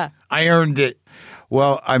 points. Yeah. I earned it.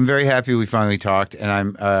 Well, I'm very happy we finally talked,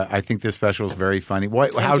 and I think this special is very funny.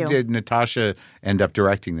 How did Natasha end up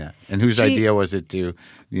directing that? And whose idea was it to,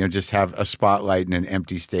 just have a spotlight and an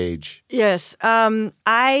empty stage? Yes.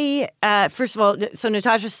 I first of all, so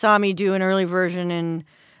Natasha saw me do an early version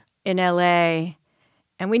in LA,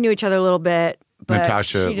 and we knew each other a little bit But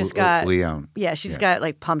Natasha she just got Leone. Yeah, she's got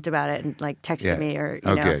like pumped about it and like texted me or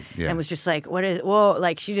you know, good. Yeah. and was just like, "What is?" Well,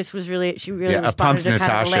 like she really A pumped responded to kind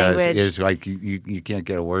of the Natasha language. is like you can't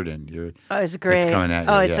get a word in. It's great. It's coming at you.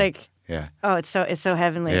 Oh, it's like yeah. Oh, it's so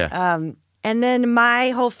heavenly. Yeah. And then my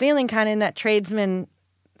whole feeling, kind of in that tradesman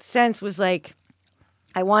sense, was like,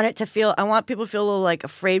 I want people to feel a little like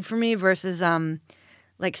afraid for me versus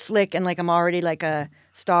like slick and like I'm already like a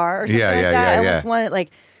star or something like that. I almost wanted like.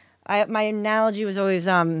 My analogy was always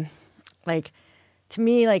like, to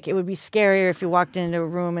me, like it would be scarier if you walked into a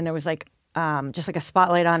room and there was like just like a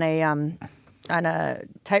spotlight on a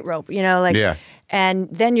tightrope, you know, like, and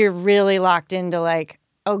then you're really locked into like,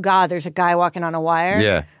 oh God, there's a guy walking on a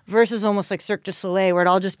wire, versus almost like Cirque du Soleil where it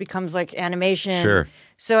all just becomes like animation. Sure.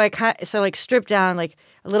 So like strip down like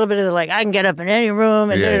a little bit of the like I can get up in any room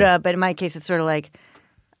and but in my case it's sort of like,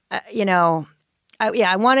 you know,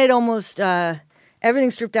 I wanted almost.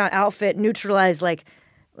 Everything stripped down, outfit neutralized, like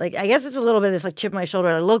I guess it's a little bit of this like chip on my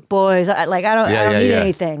shoulder. Like, look, boys, I don't need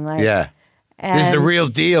anything. Like, this is the real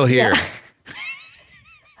deal here.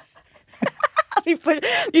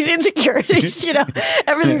 These insecurities, you know,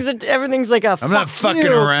 everything's like a. I'm not fucking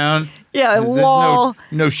around. Yeah, a wall.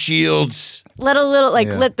 No shields. Let a little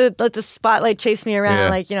let the spotlight chase me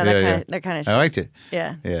around, like you know that kind of shit. I liked it.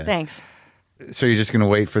 Yeah. Thanks. So you're just gonna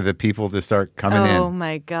wait for the people to start coming in? Oh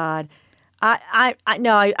my God. I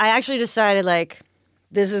actually decided like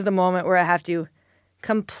this is the moment where I have to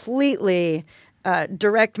completely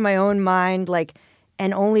direct my own mind, like,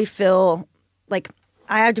 and only feel like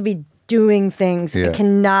I have to be doing things. I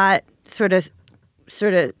cannot sort of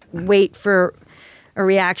wait for a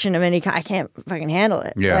reaction of any kind. I can't fucking handle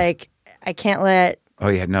it. Like I can't let. Oh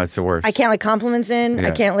yeah, no, it's the worst. I can't let compliments in. I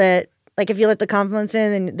can't let if you let the compliments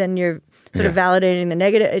in, then you're sort of validating the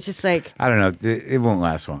negative. It's just like I don't know. It won't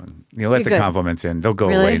last long. You let the compliments in; they'll go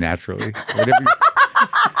away naturally. I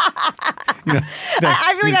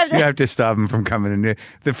feel like you have to stop them from coming in.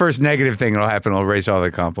 The first negative thing that'll happen will erase all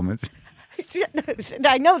the compliments.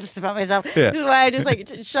 I know this about myself. This is why I just like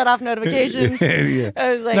shut off notifications.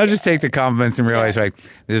 I was like, no, just take the compliments and realize like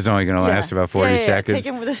this is only going to last about 40 seconds.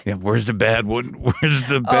 Where's the bad one? Where's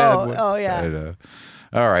the bad one? Oh yeah. I know.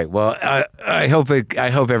 All right. Well, I hope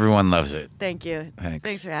everyone loves it. Thank you.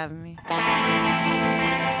 Thanks for having me.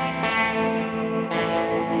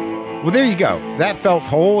 Well, there you go. That felt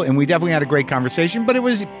whole, and we definitely had a great conversation. But it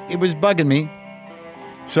was bugging me,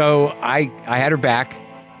 so I had her back,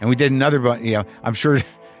 and we did another. You know, I'm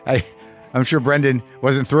sure Brendan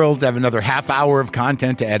wasn't thrilled to have another half hour of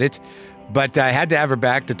content to edit, but I had to have her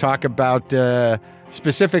back to talk about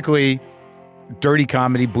specifically dirty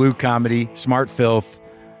comedy, blue comedy, smart filth,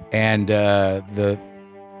 and the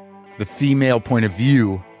female point of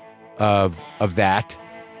view of that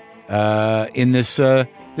in this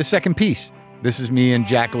second piece. This is me and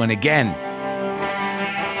Jacqueline again.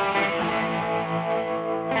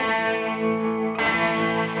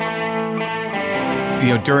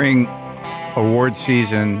 You know, during award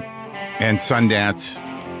season and Sundance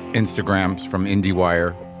Instagrams from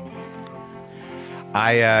IndieWire,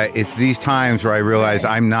 it's these times where I realize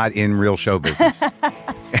I'm not in real show business.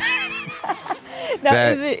 Now,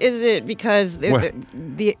 is it because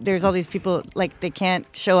there's all these people like they can't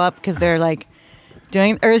show up because they're like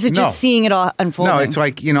doing, or is it just seeing it all unfolding? No, it's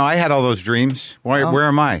like, you know, I had all those dreams. Where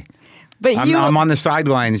am I? But I'm on the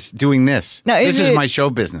sidelines doing this. Now, this is my show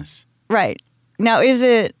business. Right. Now, is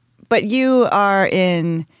it? But you are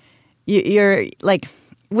in. You're like,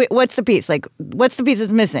 what's the piece? Like, what's the piece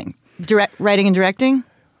that's missing? Writing and directing.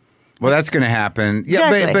 Well, that's going to happen. Yeah,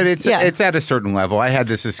 exactly. but it's at a certain level. I had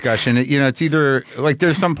this discussion. You know, it's either like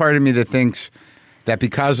there's some part of me that thinks that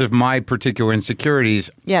because of my particular insecurities,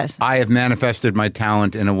 yes, I have manifested my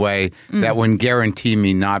talent in a way that would guarantee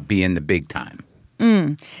me not be in the big time.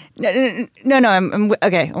 No. I'm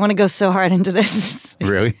okay. I want to go so hard into this.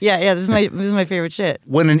 Really? Yeah. This is my favorite shit.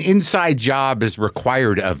 When an inside job is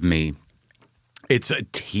required of me, it's a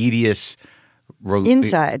tedious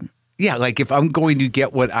inside. Yeah, like if I'm going to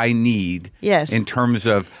get what I need, yes, in terms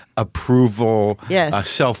of approval, yes,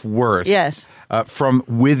 self-worth, yes, from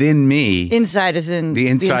within me. Inside is in the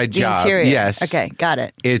inside job. Interior. Yes. Okay, got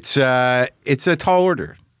it. It's a tall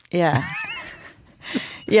order. Yeah.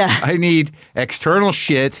 Yeah. I need external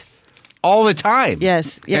shit all the time.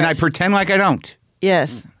 Yes. And I pretend like I don't.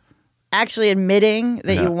 Yes. Actually admitting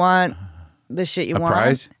that you want the shit you want. A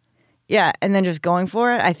prize? Yeah, and then just going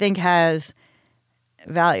for it, I think has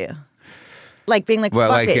value. Like being like,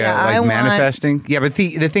 fuck it. Yeah, like manifesting. Yeah, but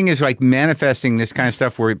the thing is, like manifesting this kind of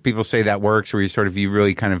stuff where people say that works, where you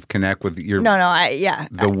really kind of connect with your the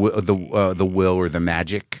will or the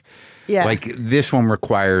magic. Yeah. Like this one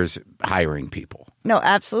requires hiring people. No,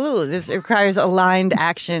 absolutely. This requires aligned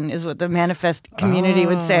action, is what the manifest community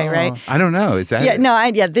would say, right? I don't know. Is that? Yeah,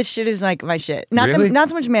 no, this shit is like my shit. Not Really? not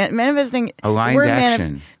so much manifesting. Aligned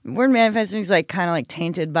action. Word manifesting is like kind of like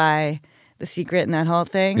tainted by The Secret and that whole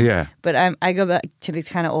thing. Yeah. But I go back to these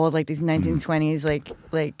kind of old, like these 1920s, kind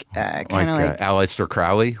of like Aleister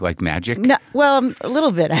Crowley, like magic. No, well, a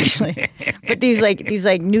little bit actually. But these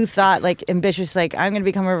new thought, like ambitious, like I'm going to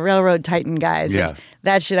become a railroad titan, guys. Yeah. Like,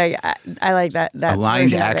 that shit, I like that.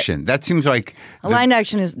 Aligned action. That seems like aligned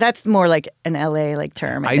action that's more like an LA like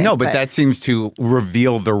term. I know, but that seems to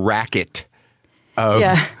reveal the racket of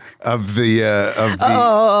the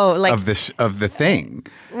thing.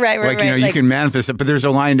 Right. Like you can manifest it, but there's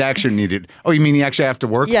aligned action needed. Oh, you mean you actually have to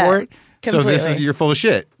work for it? Completely. So you're full of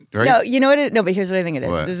shit, right? No, you know what? No, but here's what I think it is.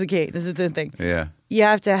 What? This is the key. This is the thing. Yeah. You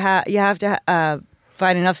have to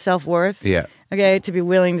find enough self-worth. Yeah. Okay, to be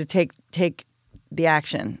willing to take the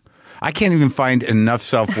action. I can't even find enough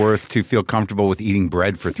self-worth to feel comfortable with eating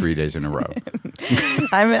bread for 3 days in a row.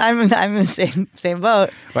 I'm in the same boat.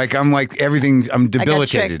 Like I'm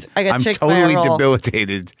debilitated. I got I'm tricked totally by a roll.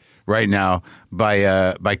 debilitated right now by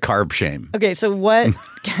carb shame. Okay, so what?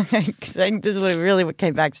 Because this is what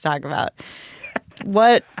came back to talk about.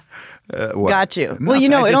 What got you? No,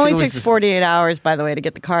 Well, it only was takes 48 hours, by the way, to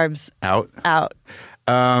get the carbs out. I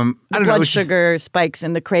don't know. Blood sugar spikes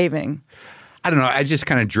and the craving. I don't know. I just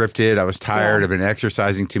kind of drifted. I was tired. I've been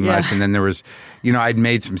exercising too much. And then there was, I'd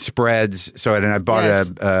made some spreads. So I bought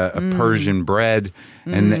a Persian bread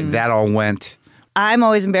and that all went. I'm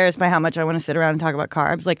always embarrassed by how much I want to sit around and talk about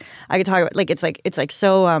carbs. Like I could talk about, like, it's like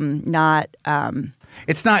so not.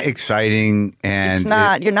 It's not exciting, and it's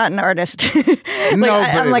not. You're not an artist. No,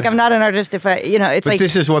 I'm not an artist. If it's but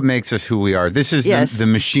this is what makes us who we are. This is the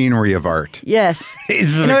machinery of art. Yes,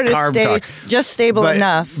 in order to stay just stable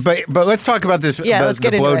enough. But let's talk about this. Let's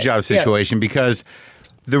get the into blowjob situation because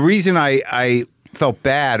the reason I felt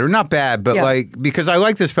bad, or not bad, but because I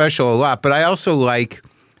like the special a lot, but I also like.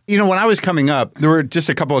 When I was coming up, there were just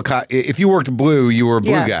a couple of if you worked blue, you were a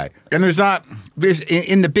blue guy. And there's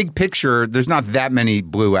in the big picture, there's not that many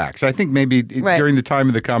blue acts. I think maybe during the time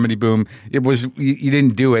of the comedy boom, it was you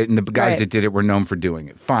didn't do it, and the guys that did it were known for doing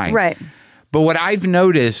it. Fine. Right. But what I've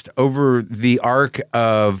noticed over the arc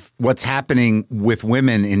of what's happening with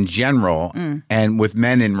women in general and with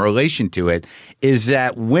men in relation to it is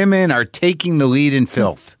that women are taking the lead in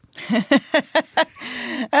filth.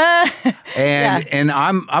 And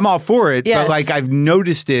I'm all for it, but like I've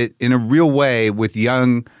noticed it in a real way with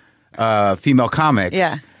young female comics,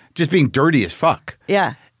 just being dirty as fuck.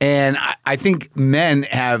 Yeah, and I think men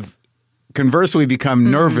have conversely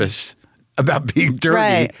become nervous about being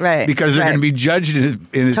dirty, because they're going to be judged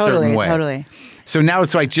in a certain way. Totally. So now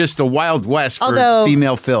it's like just the Wild West for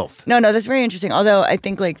female filth. No, that's very interesting. Although I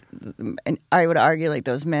think and I would argue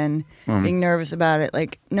those men being nervous about it,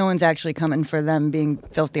 no one's actually coming for them being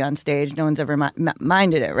filthy on stage. No one's ever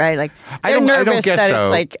minded it, right? Like they're nervous I don't guess that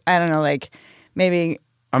so. It's I don't know, maybe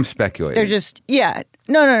I'm speculating. They're just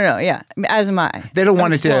no, yeah. As am I. They don't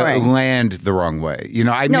want it to land the wrong way.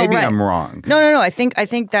 I'm wrong. No. I think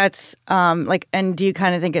that's and do you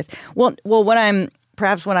kind of think it's well what I'm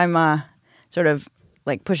sort of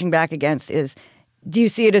pushing back against is, do you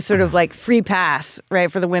see it as sort of free pass,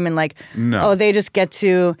 right, for the women? No. Oh, they just get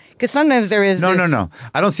to, because sometimes there is No.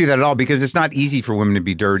 I don't see that at all, because it's not easy for women to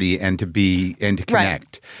be dirty and to connect.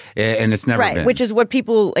 Right. And it's never been. Which is what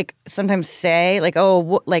people sometimes say,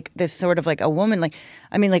 this sort of a woman,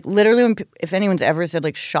 literally if anyone's ever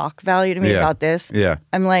said shock value to me about this,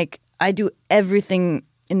 I'm I do everything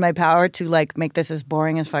in my power to make this as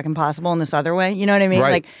boring as fucking possible in this other way. You know what I mean?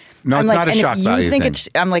 Right. No, it's not a shock value thing.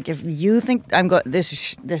 If you think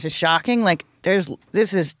this is shocking,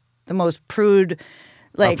 this is the most prude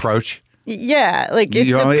approach. Yeah, it's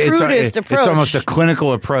the prudest approach. It's almost a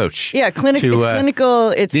clinical approach. Yeah,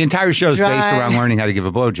 clinical. It's the entire show is based around learning how to give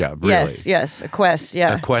a blowjob. Really. Yes, a quest.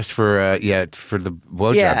 Yeah, a quest for the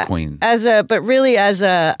blowjob queen. But really as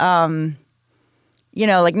a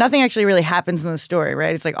nothing actually really happens in the story,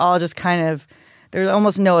 right? It's all just kind of, there's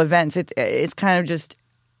almost no events. It's kind of just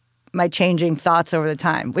my changing thoughts over the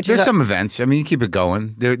time. There's some events. I mean, you keep it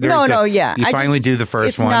going. You finally do the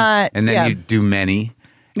first one, and then you do many,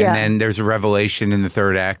 and then there's a revelation in the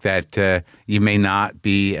third act that you may not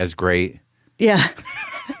be as great. Yeah.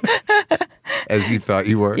 As you thought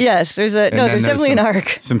you were. Yes, there's definitely an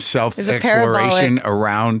arc. Some self-exploration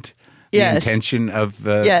around the intention of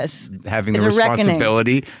having the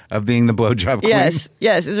responsibility of being the blowjob queen.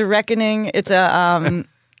 Yes, it's a reckoning. It's a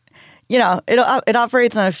it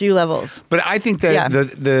operates on a few levels. But I think that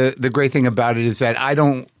the great thing about it is that I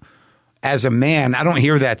don't as a man, I don't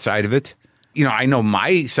hear that side of it. You know, I know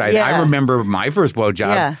my side. Yeah. I remember my first blowjob.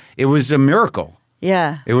 Yeah. It was a miracle.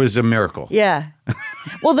 Yeah. It was a miracle. Yeah.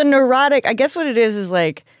 Well, the neurotic, I guess what it is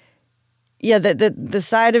like, yeah, the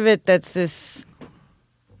side of it that's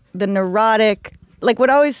the neurotic, like what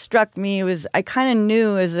always struck me was I kind of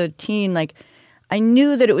knew as a teen, like I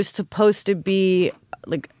knew that it was supposed to be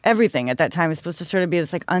like everything at that time was supposed to sort of be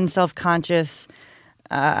this like unself-conscious,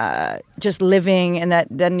 just living, and that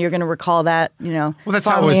then you're going to recall that, you know. Well, that's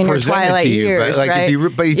how it was presented to you. Years, but like right? if you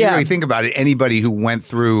really think about it, anybody who went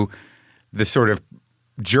through the sort of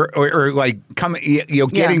or like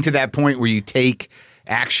getting to that point where you take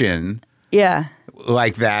action,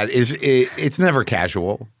 like that it's never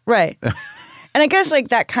casual, right? And I guess like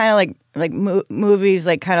that kind of like movies,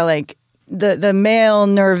 like kind of like the male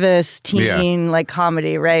nervous teen like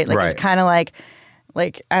comedy, right? Like it's kind of like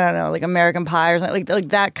I don't know, like American Pie or something, like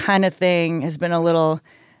that kind of thing has been a little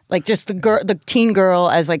like just the teen girl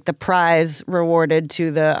as like the prize rewarded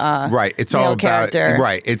to the right. It's male all about character.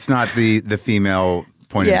 Right. It's not the female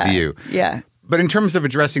point of view. Yeah. But in terms of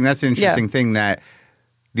addressing, that's an interesting thing, that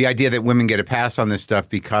the idea that women get a pass on this stuff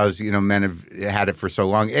because, you know, men have had it for so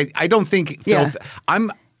long. I don't think filth.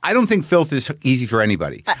 I don't think filth is easy for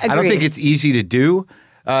anybody. I don't think it's easy to do.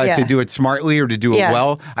 To do it smartly or to do it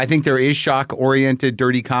well. I think there is shock-oriented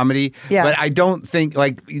dirty comedy. Yeah. But I don't think,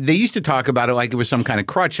 like, they used to talk about it like it was some kind of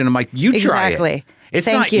crutch, and I'm like, try it. Exactly. It's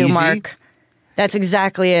Thank not you, easy. Mark. That's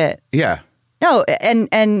exactly it. Yeah. No,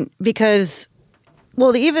 and because,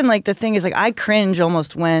 well, even, like, the thing is, like, I cringe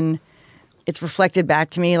almost when it's reflected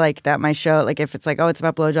back to me, like, that my show, like, if it's like, oh, it's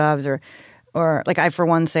about blowjobs, or like I, for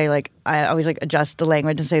one, say, like, I always like adjust the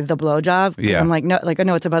language and say the blowjob. Yeah. I'm like, no,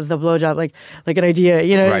 it's about the blowjob, like an idea,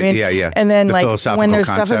 you know what I mean? Yeah, yeah. And then the like when there's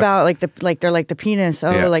concept. stuff about they're like the penis,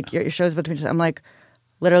 like your show's about the penis, I'm like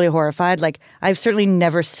literally horrified. Like I've certainly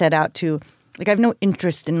never set out to, like I have no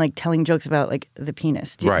interest in like telling jokes about like the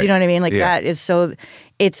penis. Do you know what I mean? Like that is so,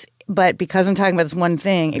 but because I'm talking about this one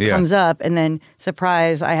thing, it comes up, and then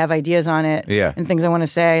surprise, I have ideas on it and things I want to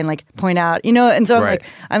say and like point out, you know, and so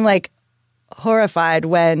I'm like horrified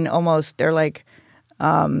when almost they're like,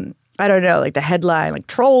 I don't know, like the headline, like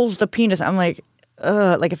trolls the penis. I'm like,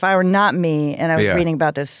 ugh, like if I were not me and I was reading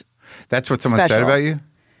about this. That's what someone said about you?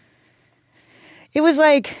 It was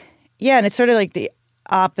like, and it's sort of like the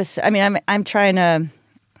opposite. I mean, I'm trying to,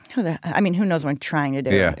 who knows what I'm trying to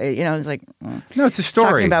do? Yeah. You know, it's like, no, it's a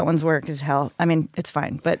story. Talking about one's work is hell. I mean, it's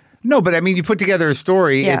fine, but. No, but I mean, you put together a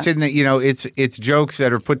story. Yeah. It's in that, you know, it's jokes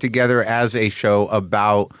that are put together as a show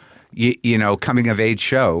about, you know, coming of age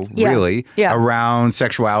show, really, around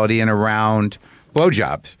sexuality and around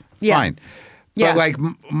blowjobs. Yeah. Fine. But like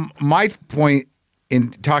my point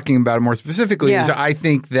in talking about it more specifically is I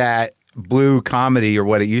think that blue comedy, or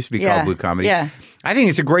what it used to be called blue comedy, I think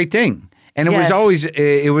it's a great thing. And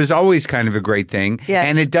it was always kind of a great thing. Yes.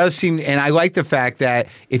 And it does seem, and I like the fact that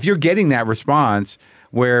if you're getting that response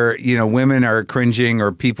where, you know, women are cringing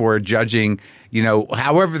or people are judging, you know,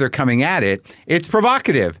 however they're coming at it, it's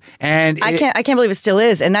provocative. And I can't believe it still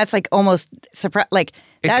is. And that's like almost like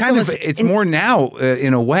that's kind of, it's more now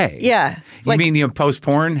in a way. Yeah. You mean, you know, post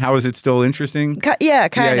porn? How is it still interesting? Yeah,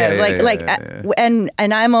 kind of. And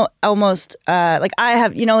I'm almost like I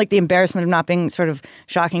have, you know, like the embarrassment of not being sort of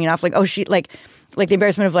shocking enough. Like, oh, she like the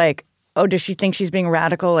embarrassment of like, oh, does she think she's being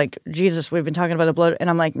radical? Like, Jesus, we've been talking about the blood, and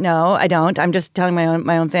I'm like, no, I don't. I'm just telling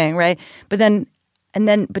my own thing, right? But then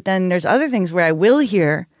there's other things where I will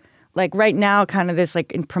hear, like right now, kind of this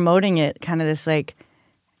like in promoting it, kind of this like,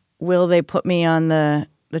 will they put me on the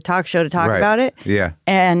talk show to talk about it? Yeah.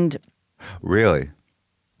 And really,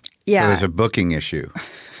 yeah. So there's a booking issue.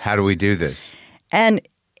 How do we do this? And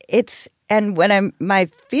when my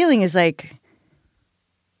feeling is like,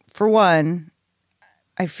 for one,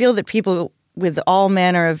 I feel that people with all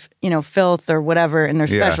manner of, you know, filth or whatever in their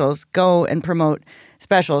specials go and promote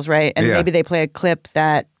specials, right? And maybe they play a clip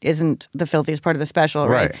that isn't the filthiest part of the special,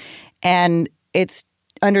 right? And it's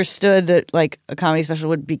understood that like a comedy special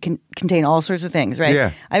would be contain all sorts of things, right?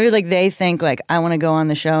 Yeah. I feel like they think like I want to go on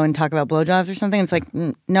the show and talk about blowjobs or something. It's like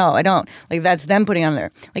no, I don't. Like that's them putting on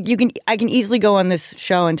there. Like I can easily go on this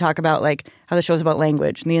show and talk about like how the show's about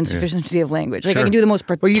language and the insufficiency of language. Like I can do the most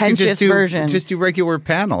pretentious version. Just do regular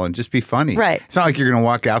panel and just be funny. Right. It's not like you're going to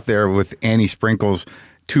walk out there with Annie Sprinkle's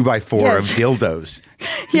 2x4 of dildos.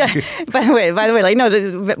 Yeah. By the way, like no,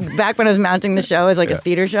 back when I was mounting the show as like a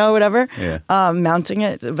theater show or whatever, mounting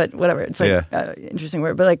it, but whatever. It's like interesting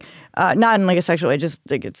word, but like not in like a sexual way. Just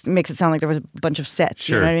like it makes it sound like there was a bunch of sets.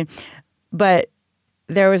 Sure. You know what I mean? But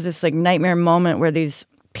there was this like nightmare moment where these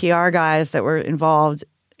PR guys that were involved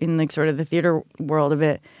in like sort of the theater world of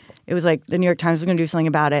it it was like the New York Times was going to do something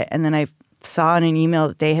about it. And then I saw in an email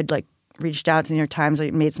that they had like reached out to the New York Times,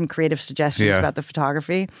 like made some creative suggestions about the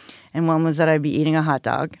photography. And one was that I'd be eating a hot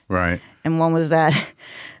dog. Right. And one was that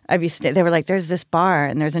they were like, there's this bar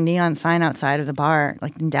and there's a neon sign outside of the bar,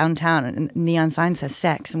 like in downtown, and the neon sign says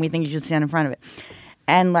sex, and we think you should stand in front of it.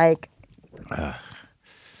 And like,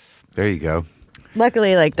 there you go.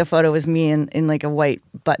 Luckily, like the photo was me in like a white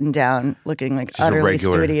button down, looking like just utterly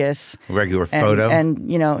studious, regular photo,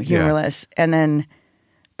 and you know, humorless. And then,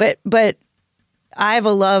 but I have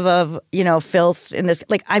a love of, you know, filth in this.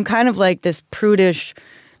 Like I'm kind of like this prudish,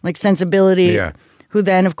 like sensibility, who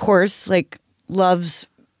then of course like loves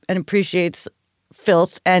and appreciates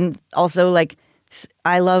filth, and also like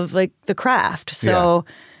I love like the craft. So,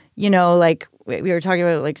 you know, like we were talking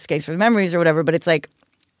about like Skates for the Memories or whatever, but it's like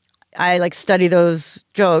I like study those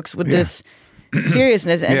jokes with this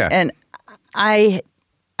seriousness, and I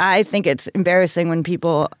think it's embarrassing when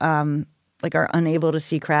people like are unable to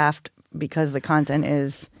see craft because the content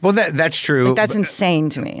is that's true. Like, that's insane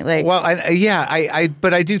to me. Like, well,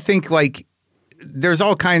 but I do think like there's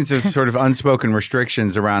all kinds of sort of unspoken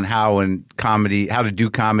restrictions around how to do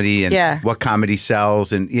comedy and what comedy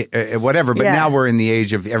sells and whatever. But now we're in the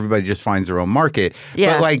age of everybody just finds their own market.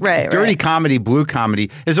 Yeah, but like dirty comedy, blue comedy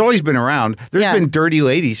has always been around. There's been dirty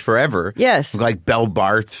ladies forever. Yes. Like Belle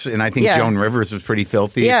Barths. And I think Joan Rivers was pretty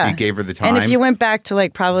filthy if you gave her the time. And if you went back to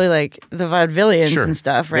like probably like the vaudevillians and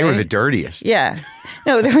stuff, right? They were the dirtiest. Yeah.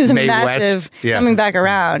 No, there was a Mae massive West. coming back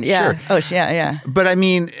around. Yeah. Sure. Oh, yeah. But I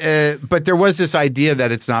mean, but there was this idea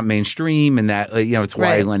that it's not mainstream and that, you know, it's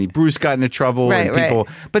why Lenny Bruce got into trouble and people.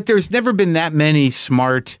 But there's never been that many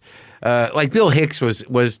smart. Like Bill Hicks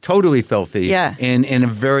was totally filthy. In a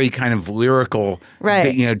very kind of lyrical.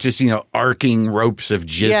 Right. You know, just arcing ropes of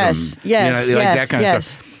jism. Yes. You know, like that kind of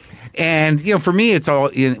stuff. And, you know, for me, it's all,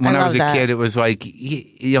 when I was a kid, it was like,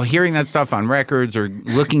 you know, hearing that stuff on records or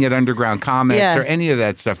looking at underground comics or any of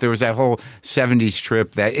that stuff. There was that whole 70s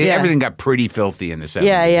trip that everything got pretty filthy in the 70s.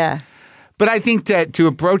 Yeah. But I think that to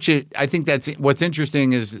approach it, I think that's what's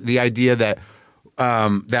interesting is the idea that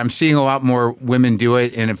I'm seeing a lot more women do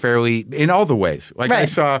it in all the ways. Like I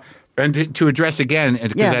saw, and to address again,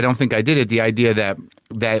 because I don't think I did it, the idea that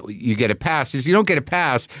you get a pass is you don't get a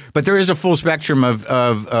pass, but there is a full spectrum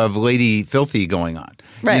of lady filthy going on.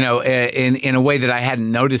 Right. You know, in a way that I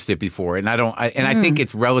hadn't noticed it before, and I think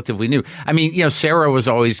it's relatively new. I mean, you know, Sarah was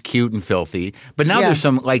always cute and filthy, but now there's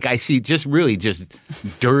some like I see just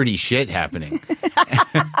dirty shit happening,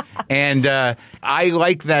 and I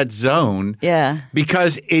like that zone,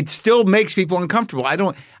 because it still makes people uncomfortable. I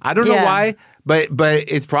don't know why, but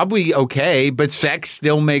it's probably okay. But sex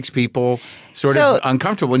still makes people sort of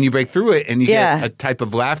uncomfortable when you break through it, and you get a type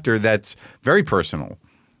of laughter that's very personal.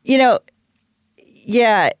 You know.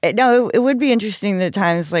 Yeah, no, it would be interesting at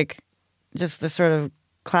times, like, just the sort of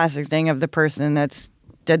classic thing of the person that's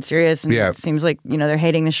dead serious and it seems like, you know, they're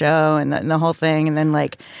hating the show and the whole thing. And then,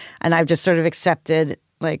 like, and I've just sort of accepted,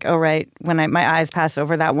 like, oh, right, when my eyes pass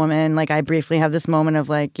over that woman, like, I briefly have this moment of,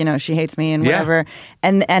 like, you know, she hates me and whatever.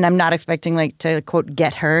 And I'm not expecting, like, to, quote,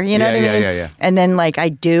 get her, you know what I mean? Yeah. And then, like, I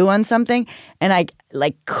do on something and I,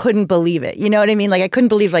 like, couldn't believe it. You know what I mean? Like, I couldn't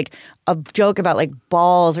believe, like, a joke about, like,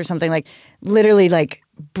 balls or something, like, literally like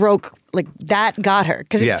broke, like that got her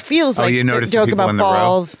because it feels like you a joke about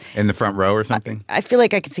balls in the front row or something. I feel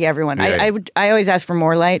like I could see everyone. I always ask for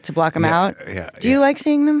more light to block them out. Do you like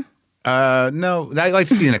seeing them? No, I like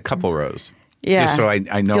seeing a couple rows. Just so I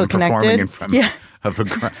know feel I'm connected? performing in front of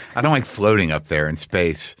a. I don't like floating up there in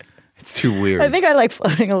space. It's too weird. I think I like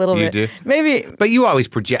floating a little bit. You do? Maybe. But you always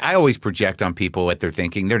project. I always project on people what they're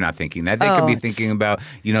thinking. They're not thinking that. They could be thinking about,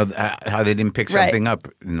 you know, how they didn't pick something up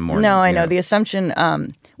in the morning. No, I know. The assumption,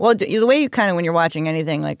 well, the way you kind of, when you're watching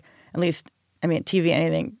anything, like, at least, I mean, TV,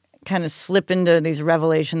 anything, kind of slip into these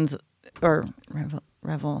revelations or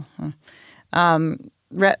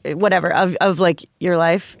whatever, of like your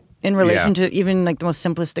life in relation to even like the most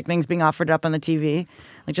simplistic things being offered up on the TV.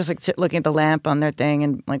 Like just like looking at the lamp on their thing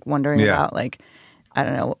and like wondering about like, I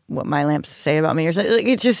don't know what my lamps say about me or something. Like,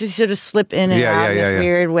 it's just you sort of slip in and out in this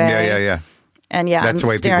weird way. Yeah. And that's I'm the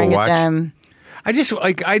way staring people watch. At them. I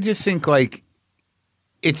just think like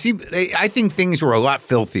it seemed. I think things were a lot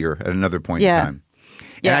filthier at another point in time.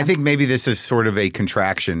 And I think maybe this is sort of a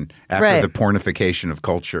contraction after the pornification of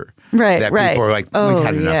culture. That people are like, we've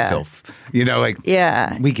had enough filth. You know, like,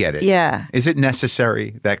 we get it. Yeah. Is it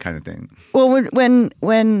necessary? That kind of thing. Well, when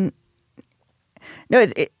no,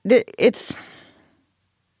 it's.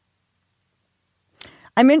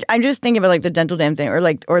 I'm just thinking about like the dental dam thing,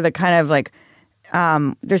 or the kind of like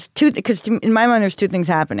there's two, because in my mind there's two things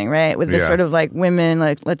happening, right? With this sort of like women,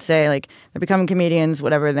 like let's say like they're becoming comedians,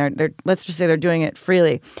 whatever. They're let's just say they're doing it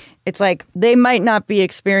freely. It's like they might not be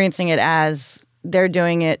experiencing it as they're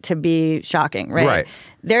doing it to be shocking, right? Right.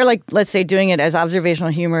 They're like, let's say, doing it as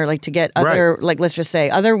observational humor, like to get other, like let's just say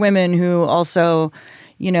other women who also,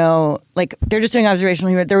 you know, like they're just doing observational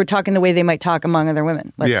humor. They're talking the way they might talk among other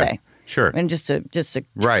women, let's say. Sure. And just to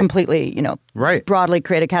completely, you know, right. broadly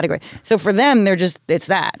create a category. So for them, they're just, it's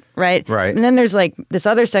that, right? Right. And then there's like this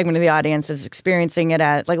other segment of the audience that's experiencing it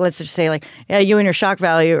as, like, let's just say like, yeah, you and your shock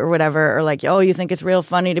value or whatever, or like, oh, you think it's real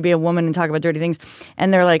funny to be a woman and talk about dirty things.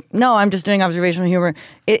 And they're like, no, I'm just doing observational humor.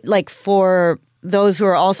 It like for those who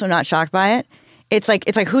are also not shocked by it, it's like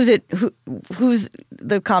who's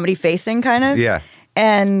the comedy facing kind of. Yeah.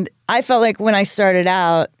 And I felt like when I started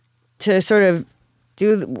out to sort of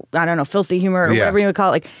do, I don't know, filthy humor or whatever you would call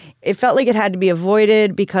it, like it felt like it had to be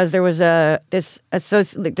avoided because there was this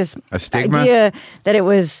stigma? idea that it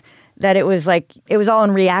was like it was all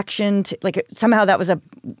in reaction to, like somehow that was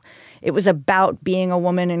it was about being a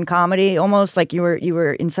woman in comedy, almost like you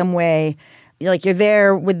were in some way, like you're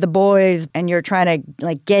there with the boys and you're trying to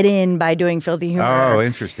like get in by doing filthy humor. Oh,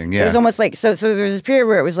 interesting. Yeah. It was almost like, so there was this period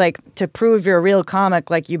where it was like, to prove you're a real comic,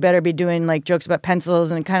 like you better be doing like jokes about pencils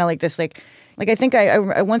and kind of like this, like I think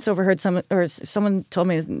I once overheard someone told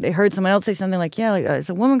me they heard someone else say something like, yeah, like as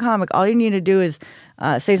a woman comic, all you need to do is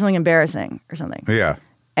say something embarrassing or something. Yeah.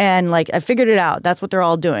 And like I figured it out. That's what they're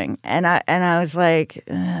all doing. And I was like,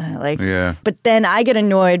 yeah. But then I get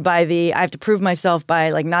annoyed by I have to prove myself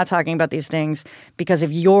by like not talking about these things because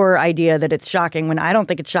of your idea that it's shocking when I don't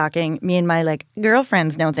think it's shocking. Me and my like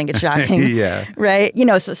girlfriends don't think it's shocking. Yeah. Right. You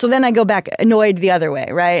know. So then I go back annoyed the other way.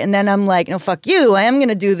 Right. And then I'm like, no, fuck you. I am going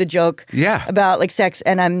to do the joke. Yeah. About like sex.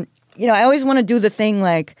 And I'm, you know, I always want to do the thing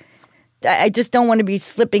like. I just don't want to be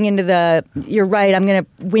slipping into you're right, I'm going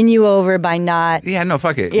to win you over by not. Yeah, no,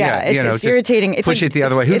 fuck it. Yeah, it's irritating. Push it the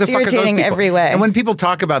other way. Who the fuck are those people? Every way. And when people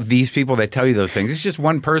talk about these people that tell you those things, it's just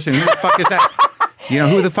one person. Who the fuck is that? You know,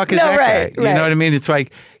 who the fuck is that guy? Right. You know what I mean? It's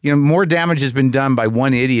like, you know, more damage has been done by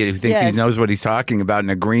one idiot who thinks he knows what he's talking about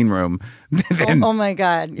in a green room. Than, oh my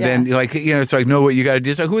God. Yeah. Then, like, you know, it's like, know what you got to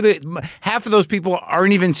do. So half of those people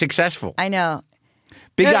aren't even successful. I know.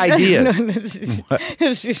 Big ideas.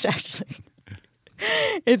 This is actually...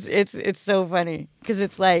 It's so funny because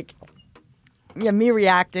it's like, yeah, me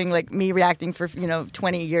reacting for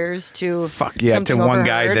 20 years to to one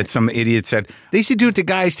guy that some idiot said they used to do it to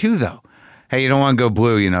guys too though. Hey, you don't want to go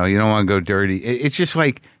blue, you know, you don't want to go dirty. It's just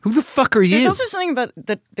like, who the fuck are you? There's also something about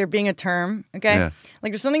there being a term, okay? Yeah.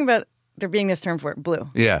 Like there's something about there being this term for it, blue.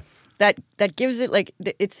 Yeah. That gives it like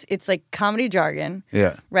it's like comedy jargon.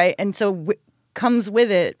 Yeah. Right, and so comes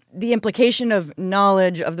with it the implication of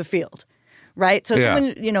knowledge of the field. Right? So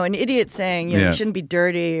someone, you know, an idiot saying, you know, you shouldn't be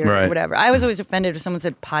dirty or whatever. I was always offended if someone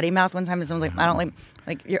said potty mouth one time and someone's like, I don't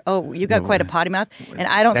like you got quite a potty mouth. And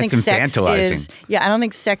I don't think sex is, I don't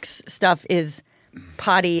think sex stuff is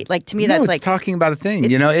potty. Like to me, that's like talking about a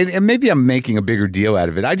thing, you know, and maybe I'm making a bigger deal out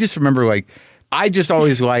of it. I just remember like, I just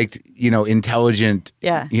always liked, you know, intelligent,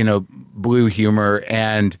 you know, blue humor.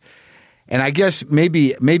 And I guess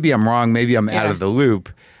maybe I'm wrong. Maybe I'm out of the loop.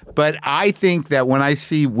 But I think that when I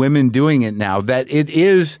see women doing it now, that it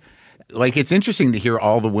is like it's interesting to hear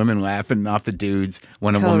all the women laughing, not the dudes,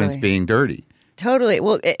 when a woman's being dirty. Totally.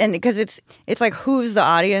 Well, and because it's like who's the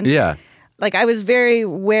audience? Yeah. Like I was very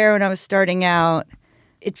aware when I was starting out.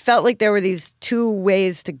 It felt like there were these two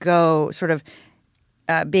ways to go, sort of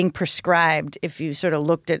being prescribed. If you sort of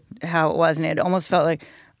looked at how it was, and it almost felt like,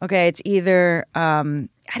 okay, it's either. I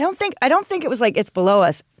don't think it was like it's below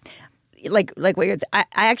us. Like what you're. I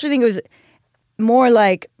actually think it was more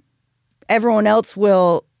like everyone else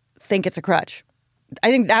will think it's a crutch.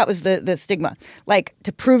 I think that was the stigma. Like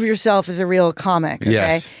to prove yourself as a real comic,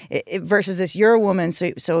 okay? Yes. Versus this, you're a woman,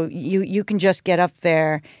 so you can just get up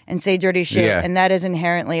there and say dirty shit, and that is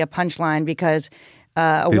inherently a punchline because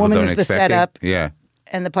a woman is the setup. Yeah.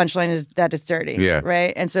 And the punchline is that it's dirty,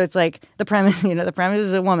 right? And so it's like the premise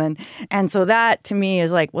is a woman, and so that to me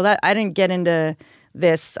is like, well, that I didn't get into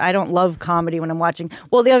this. I don't love comedy when I'm watching.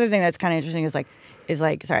 Well, the other thing that's kind of interesting is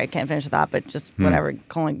like, sorry, I can't finish the thought, but just whatever,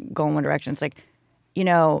 going one direction. It's like, you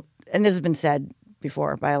know, and this has been said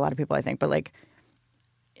before by a lot of people, I think, but like,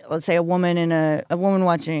 let's say a woman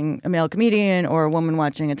watching a male comedian or a woman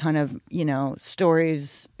watching a ton of, you know,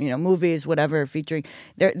 stories, you know, movies, whatever, featuring,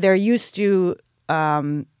 they're used to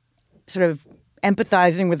sort of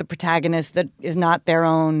empathizing with a protagonist that is not their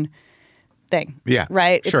own thing. Yeah.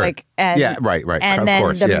 Right? Sure. It's like, and, yeah, right. And of then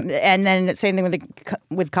course, and then same thing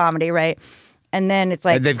with comedy, right? And then it's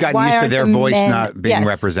like, and they've gotten why used to aren't their the voice men- not being Yes.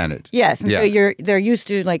 represented. Yes, and Yeah. so they're used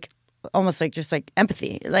to like almost like just like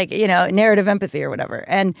empathy, like narrative empathy or whatever,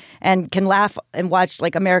 and can laugh and watch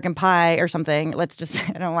like American Pie or something. Let's just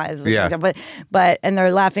I don't know why, this is Yeah. but and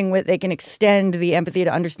they're laughing with they can extend the empathy to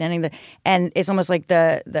understanding and it's almost like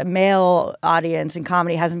the male audience in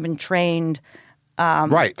comedy hasn't been trained.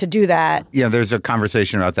 Right. To do that. Yeah, there's a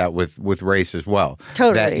conversation about that with race as well.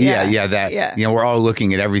 Totally. That we're all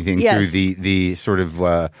looking at everything Yes. through the sort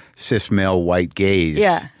of cis male white gaze.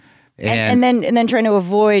 Yeah. And then trying to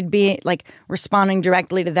avoid being like responding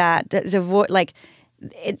directly to that. To avoid like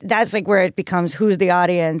that's like where it becomes who's the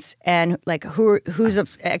audience and like whose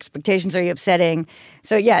expectations are you upsetting.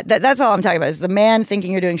 So yeah, that's all I'm talking about is the man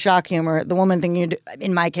thinking you're doing shock humor, the woman thinking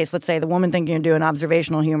in my case, let's say the woman thinking you're doing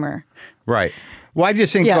observational humor. Right. Well, I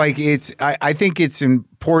just think like I think it's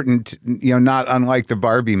important, not unlike the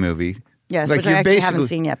Barbie movie. Yes, like which I actually haven't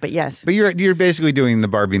seen yet, but yes. But you're basically doing the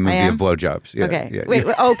Barbie movie of blowjobs. Yeah, okay. Yeah, wait.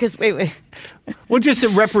 Because wait. Well, just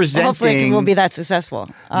representing. Hopefully, it won't be that successful.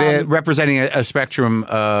 Representing a spectrum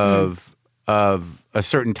of a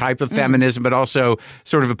certain type of feminism, but also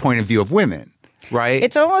sort of a point of view of women,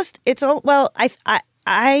 right?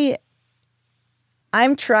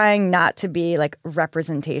 I'm trying not to be like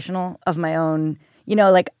representational of my own.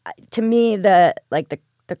 Like to me, the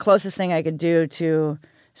closest thing I could do to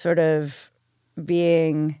sort of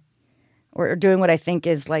being or doing what I think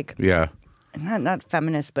is like not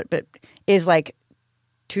feminist, but is like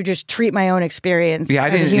to just treat my own experience. Yeah,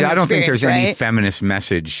 I don't think there's any feminist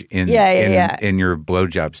message in your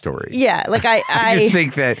blowjob story. Yeah, like I just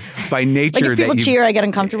think that by nature, like if people cheer, I get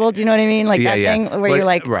uncomfortable. Do you know what I mean? Like that thing where you're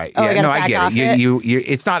like, right? Oh, yeah, no, I get it. You,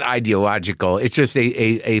 it's not ideological. It's just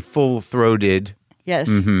a full-throated. Yes.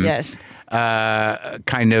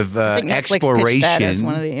 Kind of exploration. That as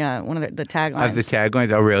one of the taglines. Of the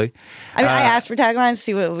taglines. Oh, really? I asked for taglines to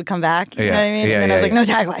see what would come back. You know what I mean? And then I was like, no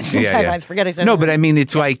taglines. No taglines. Forget it. No, but I mean,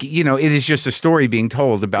 it's like, it is just a story being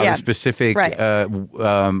told about a specific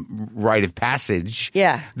rite of passage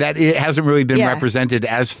that it hasn't really been represented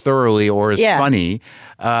as thoroughly or as funny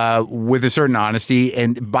with a certain honesty.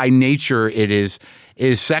 And by nature, it is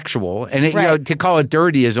sexual, and to call it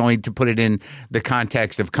dirty is only to put it in the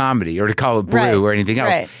context of comedy, or to call it blue or anything else.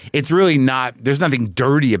 Right. It's really not. There's nothing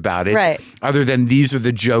dirty about it, other than these are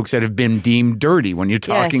the jokes that have been deemed dirty when you're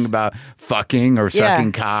talking about fucking or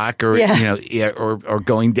sucking cock or or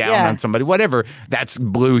going down on somebody, whatever. That's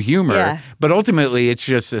blue humor, but ultimately it's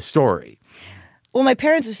just a story. Well, my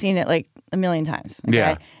parents have seen it like a million times. Okay?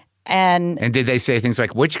 Yeah, and did they say things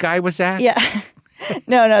like, "Which guy was that?" Yeah.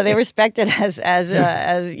 No, they respect it as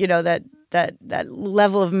that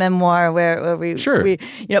level of memoir where we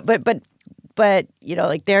but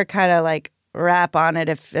like they're kind of like rap on it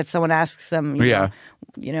if someone asks them like,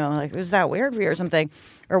 was that weird for you or something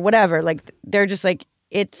or whatever, like they're just like,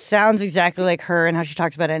 it sounds exactly like her and how she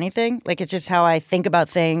talks about anything. Like, it's just how I think about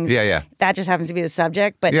things. Yeah. That just happens to be the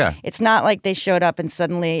subject. But it's not like they showed up and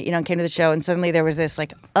suddenly, came to the show and suddenly there was this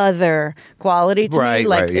like other quality to me.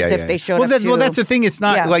 Like, as if they showed up Well, that's the thing. It's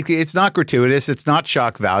not like, it's not gratuitous. It's not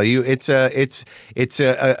shock value. It's a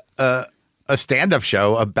stand-up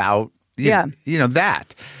show about,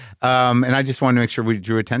 that. And I just wanted to make sure we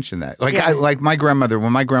drew attention to that. Like, my grandmother,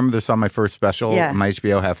 when my grandmother saw my first special, my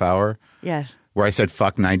HBO half hour. Yes. Where I said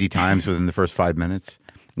fuck 90 times within the first 5 minutes.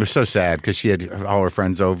 It was so sad because she had all her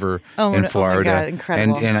friends over in Florida. Oh my God,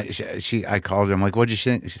 incredible. And I called her. I'm like, what'd you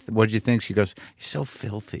think? She goes, "You're so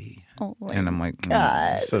filthy." Oh my and I'm like,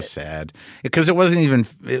 God. So sad. Because it wasn't even,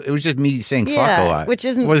 it was just me saying fuck a lot. Which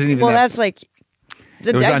isn't, it wasn't even that's like,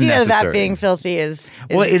 the idea of that being filthy is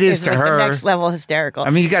it is to like her the next level hysterical. I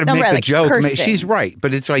mean, you got to make the joke. Cursing. She's right,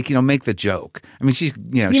 but it's like, make the joke. I mean, she's,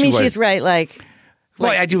 she's right, like.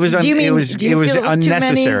 Well, it was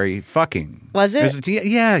unnecessary fucking. Was it?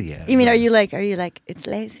 Yeah. You mean, are you like, it's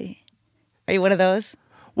lazy? Are you one of those?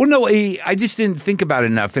 Well, no, I just didn't think about it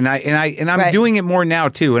enough, and I'm doing it more now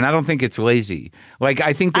too, and I don't think it's lazy. Like,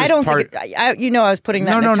 I think there's I was putting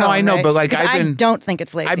that. No, in the tone, I know, right? but like I don't think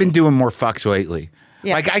it's lazy. I've been doing more fucks lately.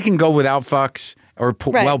 Yeah. Like, I can go without fucks or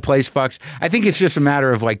well-placed fucks. I think it's just a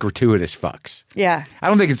matter of like gratuitous fucks. Yeah. I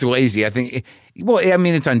don't think it's lazy. I think,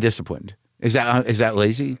 it's undisciplined. Is that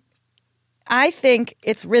lazy? I think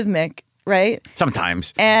it's rhythmic, right?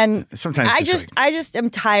 Sometimes. And sometimes I just am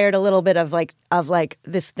tired a little bit of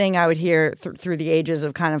this thing I would hear through the ages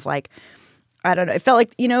of kind of like, I don't know. It felt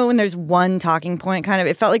like, when there's one talking point kind of,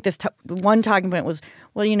 it felt like this one talking point was,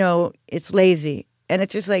 it's lazy. And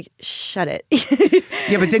it's just like, shut it.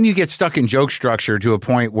 Yeah, but then you get stuck in joke structure to a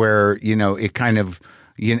point where, it kind of,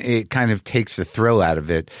 it kind of takes the thrill out of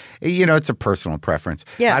it. It's a personal preference.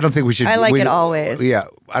 Yeah. I don't think we should. I like it always. Yeah.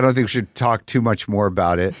 I don't think we should talk too much more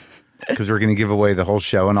about it because we're going to give away the whole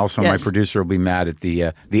show. And also my producer will be mad at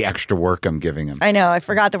the extra work I'm giving him. I know. I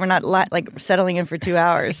forgot that we're not settling in for 2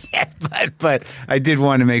 hours. Yeah, but I did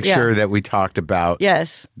want to make sure that we talked about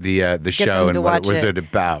the show and what was it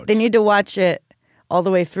about. They need to watch it all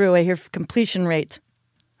the way through. I hear completion rate.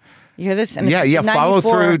 You hear this? And follow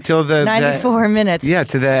through till the 94 minutes. Yeah,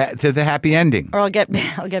 to the happy ending. Or I'll get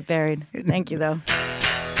buried. Thank you, though.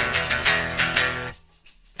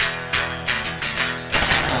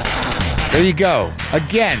 There you go.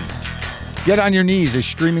 Again, Get on Your Knees is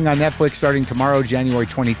streaming on Netflix starting tomorrow, January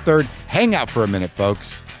 23rd. Hang out for a minute,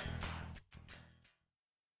 folks.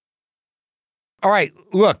 All right,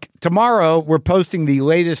 look, tomorrow we're posting the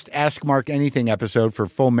latest Ask Mark Anything episode for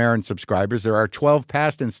Full Marin subscribers. There are 12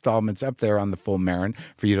 past installments up there on the Full Marin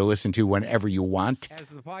for you to listen to whenever you want. As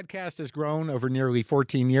the podcast has grown over nearly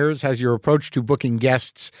 14 years, has your approach to booking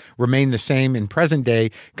guests remained the same in present day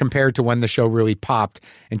compared to when the show really popped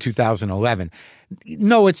in 2011?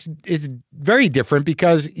 No, it's very different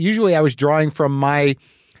because usually I was drawing from my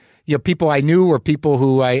people I knew or people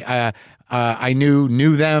who I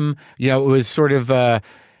knew them. It was sort of I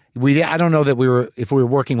don't know that if we were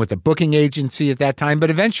working with a booking agency at that time, but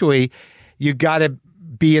eventually you got to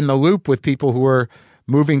be in the loop with people who are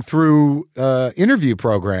moving through interview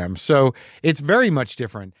programs. So it's very much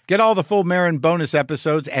different. Get all the Full Marin bonus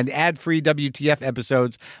episodes and ad-free WTF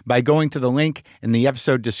episodes by going to the link in the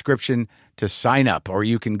episode description to sign up, or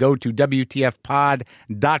you can go to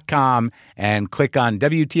WTFpod.com and click on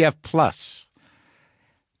WTF Plus.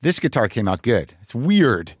 This guitar came out good. It's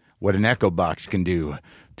weird what an Echo Box can do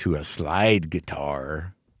to a slide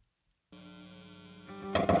guitar.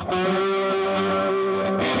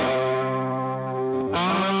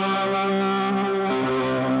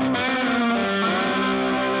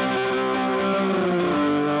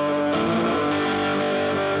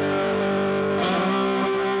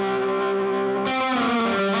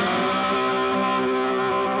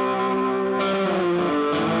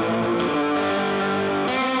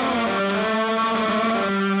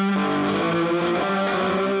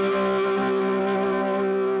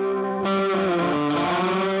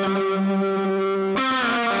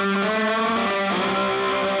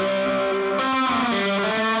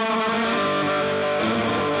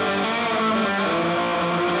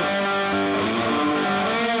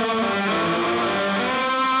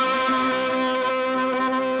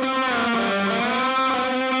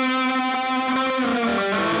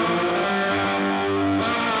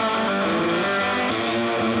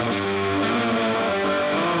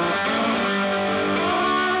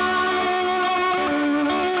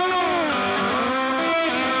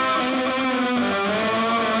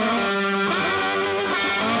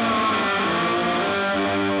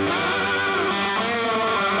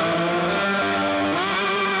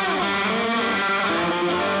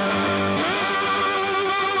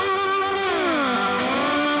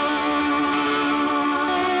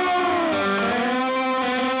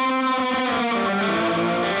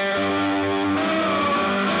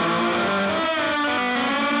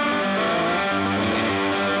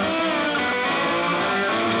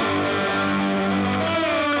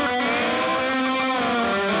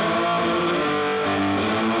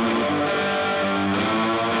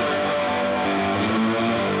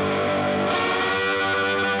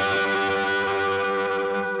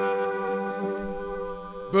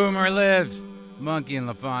 Boomer lives. Monkey and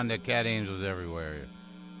LaFonda, cat angels everywhere.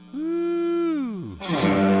 Woo!